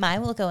then my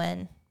mind will go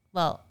in,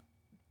 well,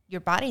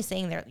 your body's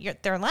saying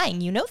they're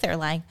lying. You know they're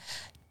lying.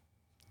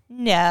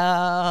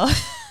 No.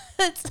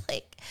 It's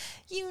like,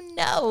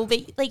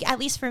 but like, at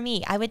least for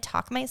me, I would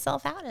talk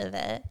myself out of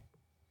it.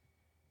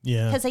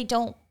 Yeah. Because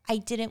I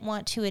didn't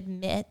want to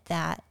admit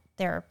that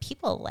there are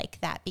people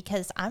like that,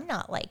 because I'm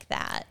not like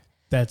that.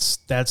 That's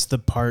the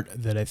part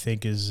that I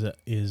think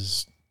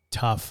is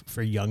tough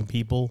for young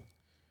people,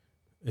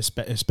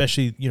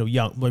 especially,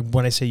 young. Like,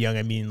 when I say young,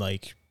 I mean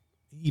like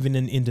even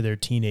into their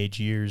teenage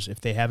years, if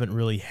they haven't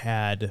really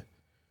had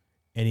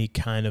any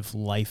kind of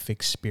life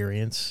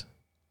experience.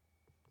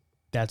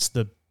 That's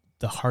the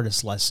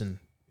hardest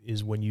lesson,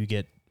 is when you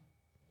get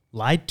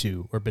lied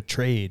to or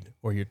betrayed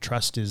or your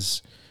trust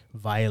is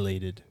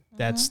violated.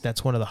 Mm-hmm.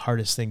 That's one of the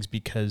hardest things,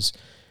 because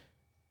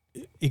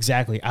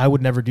exactly, I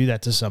would never do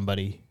that to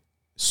somebody.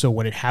 So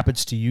when it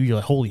happens to you, you're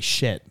like, holy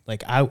shit.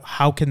 Like,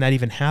 how can that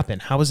even happen?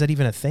 How is that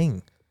even a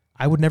thing?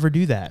 I would never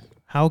do that.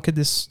 How could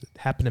this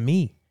happen to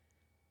me?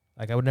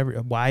 Like, I would never,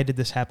 why did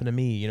this happen to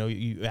me?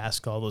 You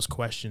ask all those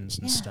questions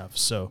and stuff.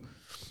 So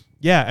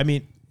yeah, I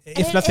mean,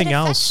 if nothing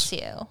else,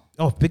 you.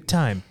 Oh, big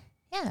time.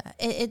 Yeah,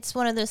 it's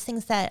one of those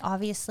things that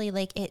obviously,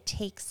 like, it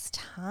takes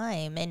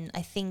time. And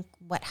I think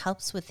what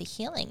helps with the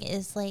healing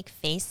is, like,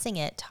 facing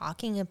it,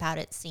 talking about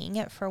it, seeing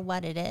it for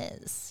what it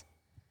is,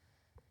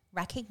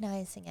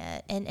 recognizing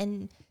it,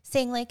 and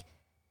saying, like,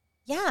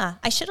 yeah,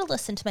 I should have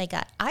listened to my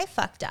gut. I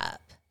fucked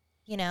up,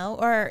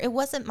 or it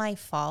wasn't my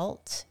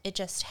fault. It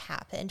just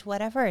happened,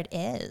 whatever it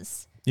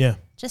is. Yeah.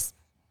 Just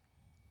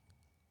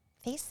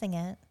facing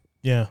it.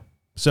 Yeah.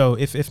 So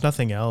if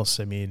nothing else,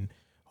 I mean,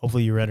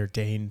 hopefully you were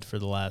entertained for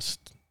the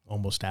last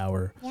almost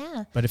hour.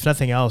 Yeah. But if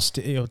nothing else,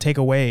 take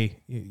away,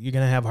 you're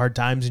going to have hard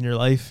times in your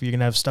life. You're going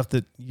to have stuff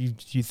that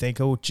you think,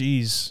 oh,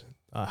 geez,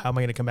 how am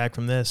I going to come back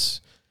from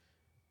this?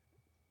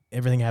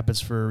 Everything happens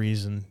for a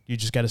reason. You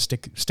just got to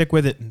stick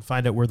with it and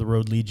find out where the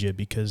road leads you.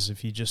 Because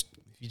if you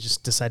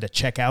just decide to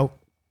check out,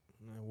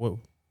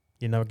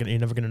 you're never going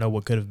to know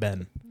what could have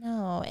been.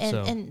 No.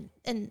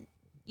 And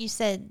you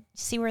said,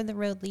 see where the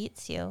road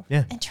leads you.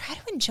 Yeah. And try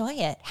to enjoy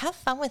it. Have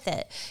fun with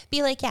it.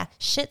 Be like, yeah,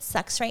 shit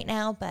sucks right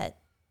now, but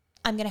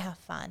I'm going to have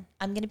fun.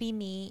 I'm going to be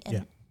me,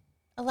 and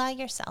allow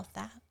yourself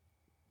that.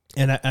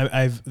 And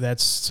I've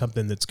that's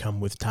something that's come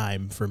with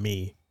time for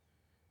me,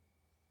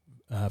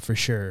 for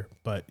sure.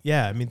 But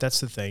yeah, I mean,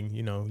 that's the thing,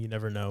 you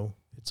never know.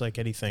 It's like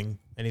anything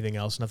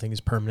else. Nothing is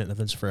permanent.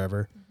 Nothing's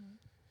forever. Mm-hmm.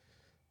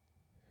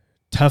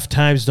 Tough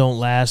times don't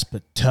last,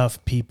 but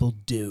tough people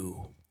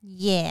do.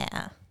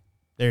 Yeah.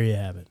 There you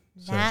have it.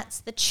 That's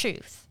the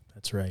truth.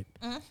 That's right.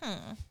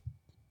 Mm-hmm.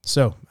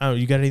 So, I don't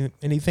know, you got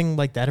anything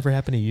like that ever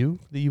happen to you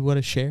that you want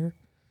to share?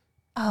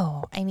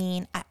 Oh, I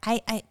mean,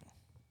 I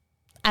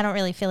don't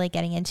really feel like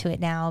getting into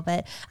it now,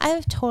 but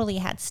I've totally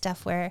had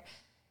stuff where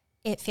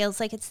it feels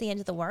like it's the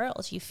end of the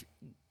world.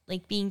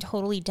 Like being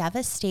totally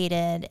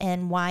devastated,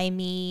 and why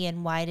me,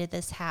 and why did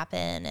this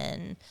happen?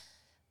 And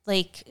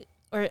like,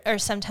 or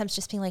sometimes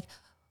just being like,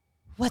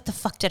 what the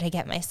fuck did I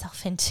get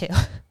myself into?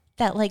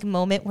 That like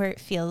moment where it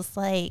feels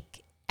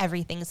like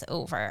everything's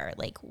over,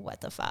 like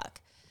what the fuck?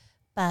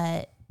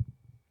 But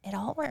it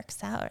all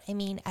works out. I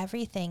mean,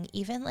 everything,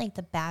 even like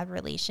the bad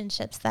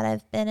relationships that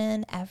I've been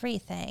in,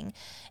 everything.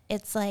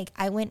 It's like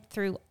I went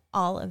through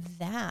all of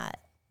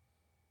that,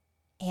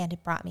 and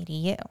it brought me to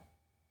you.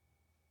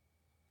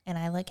 And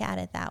I look at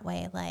it that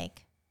way,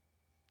 like,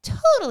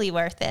 totally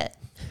worth it.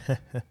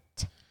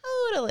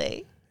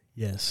 Totally.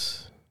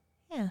 Yes.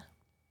 Yeah.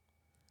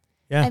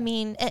 Yeah. I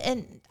mean,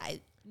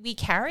 we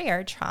carry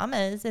our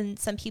traumas, and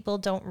some people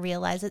don't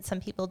realize it. Some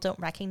people don't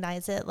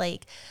recognize it.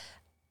 Like,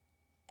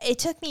 it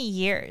took me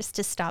years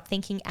to stop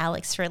thanking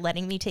Alex for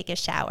letting me take a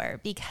shower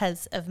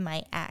because of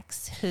my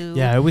ex, who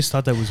Yeah, I always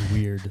thought that was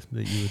weird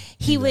that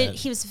you would.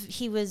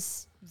 he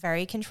was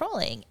very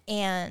controlling,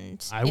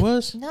 and I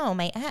was? no,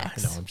 my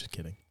ex. I know, I'm just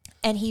kidding.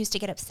 And he used to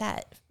get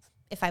upset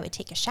if I would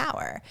take a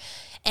shower.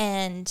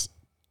 And,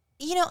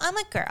 you know, I'm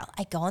a girl.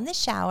 I go in the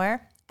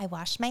shower. I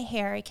wash my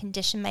hair. I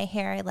condition my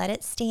hair. I let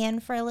it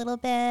stand for a little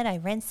bit. I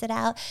rinse it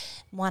out.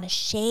 Want to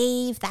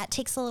shave. That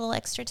takes a little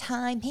extra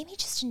time. Maybe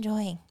just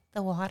enjoying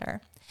the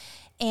water.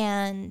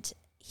 And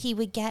he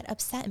would get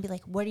upset and be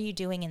like, what are you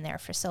doing in there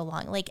for so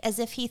long? Like, as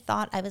if he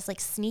thought I was like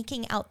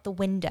sneaking out the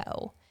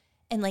window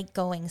and like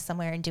going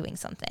somewhere and doing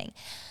something.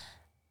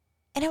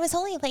 And I was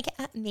only like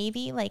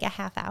maybe like a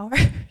half hour.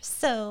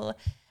 So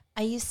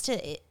I used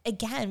to,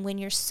 again, when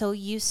you're so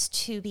used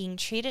to being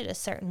treated a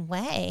certain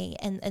way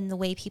and the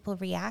way people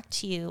react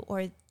to you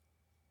or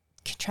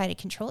try to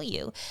control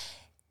you,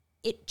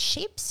 it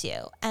shapes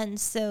you. And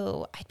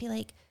so I'd be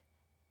like,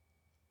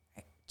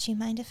 do you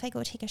mind if I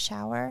go take a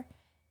shower?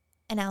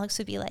 And Alex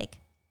would be like,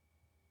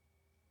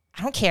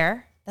 I don't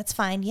care. That's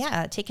fine.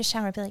 Yeah, take a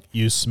shower. I'd be like,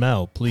 You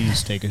smell.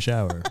 Please take a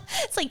shower.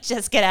 it's like,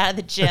 just get out of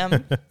the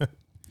gym.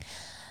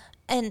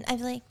 And I'd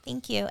be like,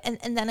 thank you.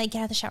 And then I get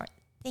out of the shower.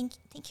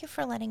 Thank you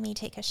for letting me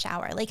take a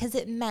shower. Like, because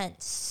it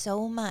meant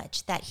so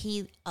much that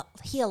he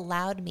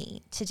allowed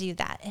me to do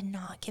that and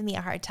not give me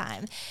a hard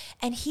time.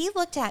 And he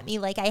looked at me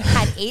like I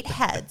had 8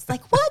 heads.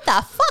 Like, what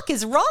the fuck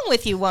is wrong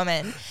with you,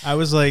 woman? I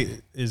was like,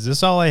 is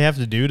this all I have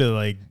to do to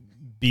like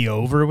be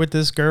over with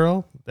this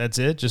girl? That's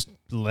it? Just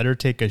let her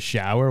take a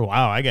shower?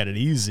 Wow, I got it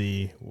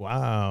easy.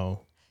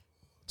 Wow.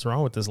 What's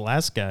wrong with this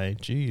last guy?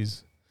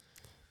 Jeez.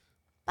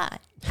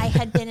 But I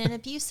had been in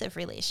abusive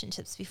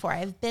relationships before.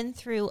 I've been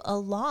through a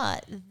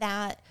lot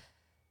that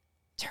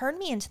turned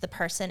me into the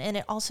person. And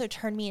it also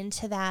turned me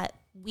into that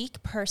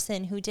weak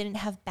person who didn't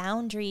have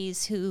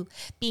boundaries, who,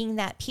 being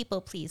that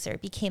people pleaser,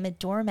 became a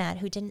doormat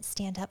who didn't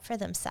stand up for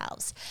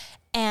themselves.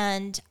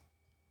 And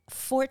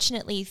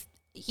fortunately,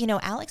 you know,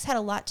 Alex had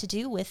a lot to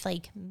do with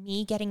like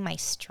me getting my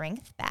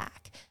strength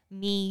back,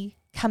 me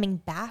coming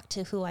back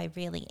to who I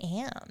really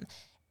am.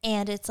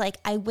 And it's like,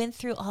 I went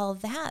through all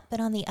of that, but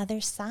on the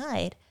other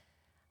side,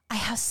 I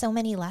have so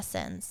many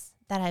lessons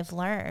that I've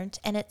learned.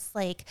 And it's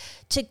like,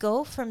 to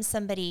go from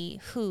somebody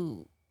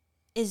who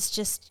is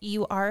just,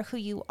 you are who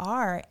you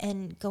are,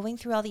 and going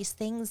through all these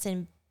things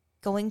and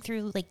going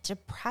through like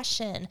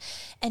depression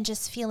and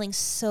just feeling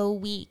so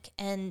weak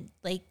and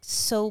like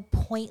so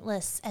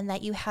pointless and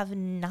that you have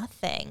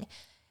nothing,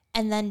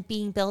 and then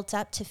being built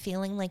up to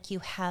feeling like you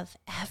have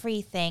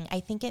everything.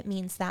 I think it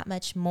means that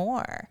much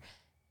more,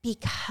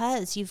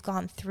 because you've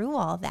gone through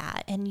all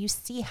that and you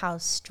see how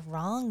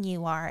strong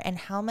you are and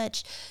how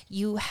much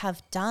you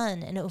have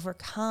done and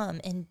overcome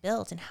and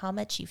built and how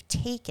much you've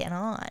taken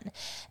on.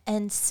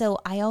 And so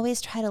I always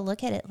try to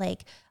look at it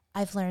like,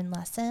 I've learned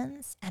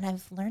lessons and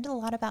I've learned a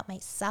lot about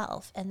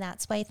myself. And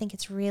that's why I think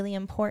it's really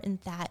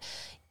important that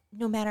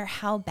no matter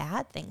how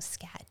bad things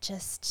get,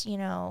 just, you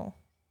know,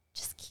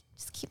 just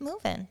keep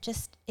moving.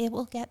 Just, it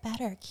will get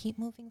better. Keep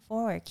moving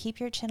forward.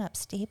 Keep your chin up.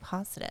 Stay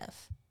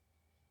positive.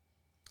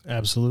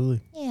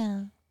 Absolutely.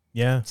 Yeah.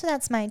 Yeah. So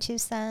that's my 2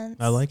 cents.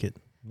 I like it.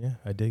 Yeah,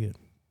 I dig it.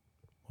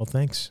 Well,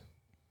 thanks.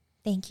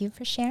 Thank you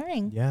for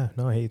sharing. Yeah.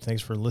 No, hey,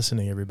 thanks for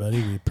listening,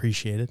 everybody. We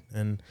appreciate it.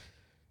 And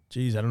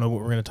geez, I don't know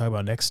what we're going to talk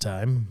about next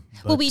time.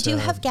 Well, we do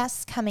have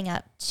guests coming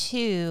up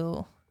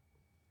too.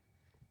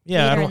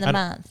 Yeah, later in the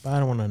month. I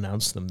don't want to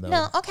announce them though.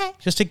 No, okay.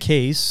 Just in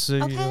case.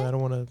 You Okay. know, I don't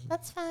want to.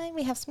 That's fine.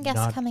 We have some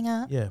guests coming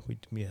up. Yeah,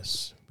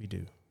 yes, we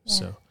do. Yeah.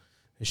 So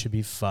it should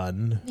be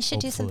fun. We should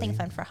do something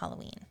hopefully. fun for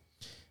Halloween.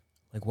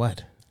 Like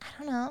what? I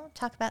don't know.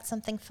 Talk about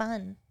something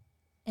fun,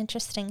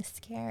 interesting,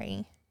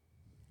 scary.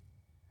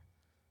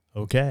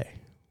 Okay.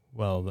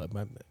 Well,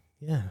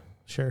 yeah,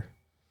 sure.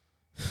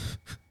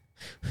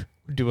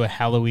 Do a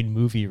Halloween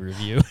movie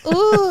review.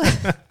 Ooh.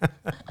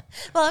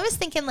 Well, I was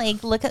thinking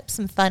like look up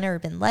some fun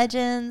urban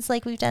legends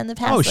like we've done in the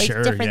past. Oh, like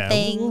sure. different Yeah.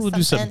 things. We'll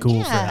do something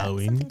cool for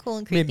Halloween. Something cool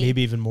and creepy.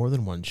 Maybe even more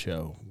than one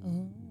show.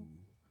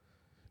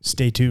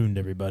 Stay tuned,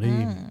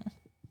 everybody.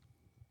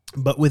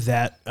 But with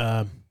that,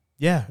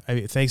 yeah,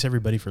 thanks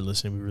everybody for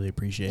listening. We really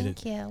appreciate it.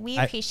 Thank you. We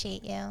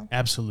appreciate you.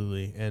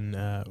 Absolutely. And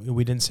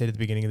we didn't say it at the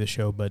beginning of the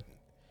show, but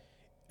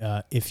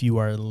if you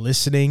are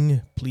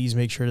listening, please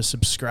make sure to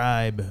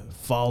subscribe,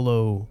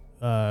 follow,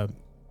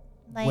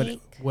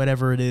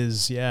 whatever it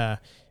is. Yeah.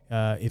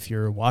 If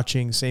you're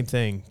watching, same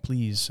thing,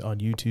 please, on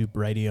YouTube,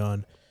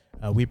 Brighteon.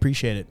 We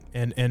appreciate it.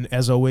 And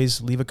as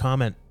always, leave a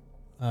comment.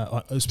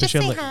 Especially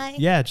just say hi.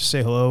 Yeah, just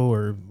say hello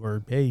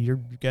or hey,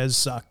 you guys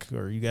suck,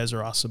 or you guys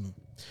are awesome.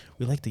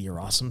 We like the "You're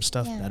awesome"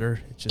 stuff Yeah.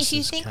 better. It just If you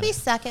is think kinda- we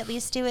suck, at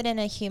least do it in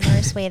a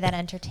humorous way that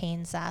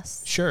entertains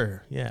us.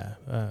 Sure, yeah.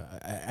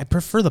 I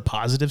prefer the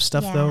positive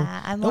stuff though.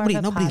 Yeah, I'm more of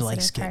a Nobody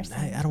likes positive getting.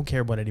 person. I don't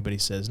care what anybody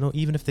says. No,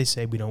 even if they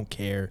say we don't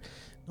care,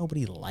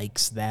 nobody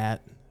likes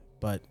that.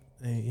 But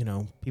you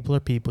know, people are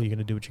people. You're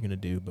gonna do what you're gonna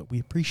do. But we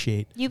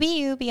appreciate You be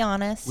you, be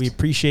honest. we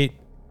appreciate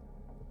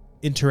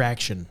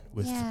interaction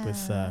with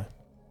Yeah.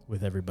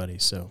 with everybody.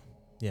 So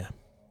yeah.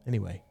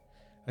 Anyway,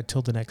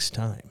 until the next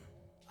time,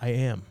 I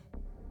am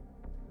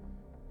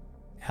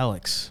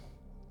Alex.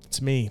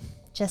 It's me.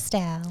 Just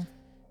Al.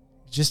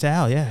 Just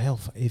Al, yeah. Hell,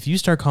 if you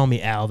start calling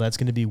me Al, that's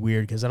going to be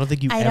weird because I don't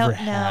think you I ever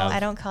don't know. have. I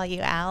don't call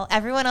you Al.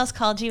 Everyone else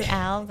called you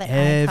Al, but I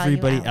Everybody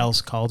call you Al.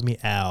 else called me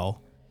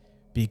Al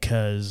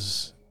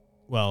because,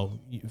 well,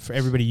 for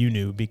everybody you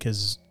knew,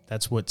 because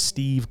that's what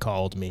Steve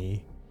called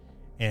me.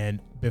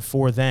 And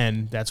before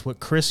then, that's what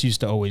Chris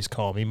used to always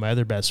call me, my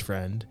other best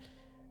friend.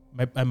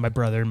 My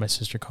brother and my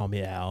sister called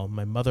me Al.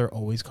 My mother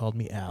always called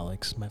me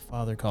Alex. My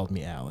father called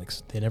me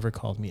Alex. They never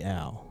called me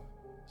Al.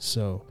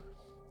 So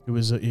it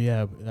was,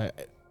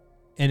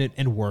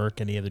 and work,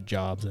 any other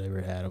jobs I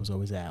ever had, I was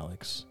always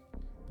Alex.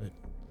 But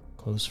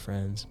close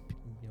friends,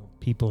 you know,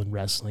 people in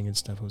wrestling and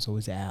stuff, it was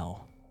always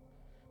Al.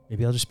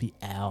 Maybe I'll just be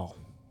Al.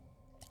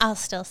 I'll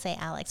still say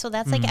Alex. Well,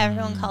 that's like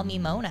everyone called me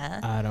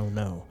Mona. I don't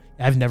know.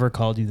 I've never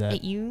called you that.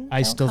 But you I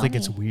don't still call think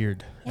it's me.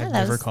 weird. Yeah, I've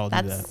never called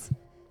you that. that's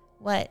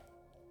what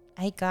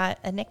I got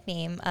a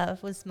nickname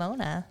of was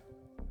Mona.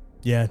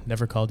 Yeah,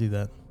 never called you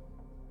that.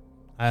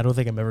 I don't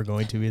think I'm ever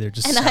going to either.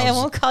 Just And sounds, I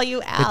won't call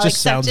you Al just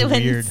except sounds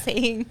when weird.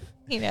 saying,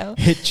 you know.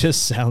 It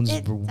just sounds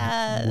It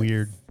does.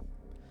 weird.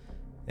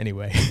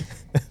 Anyway,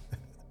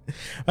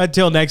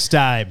 until next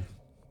time,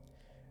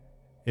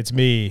 it's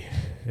me.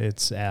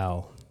 It's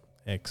Al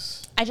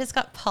X. I just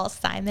got Paul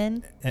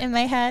Simon in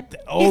my head.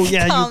 Oh You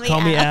yeah, call you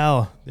call me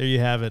Al. There you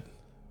have it.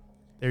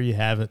 There you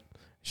have it.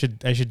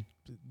 I should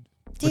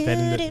put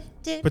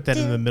that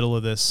in the middle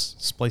of this.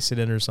 Splice it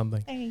in or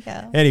something. There you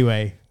go.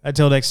 Anyway,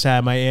 until next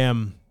time, I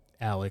am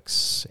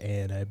Alex,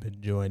 and I've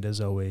been joined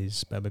as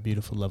always by my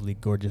beautiful, lovely,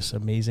 gorgeous,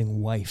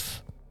 amazing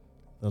wife,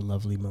 the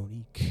lovely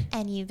Monique.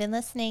 And you've been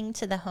listening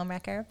to the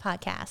Homewrecker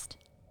Podcast.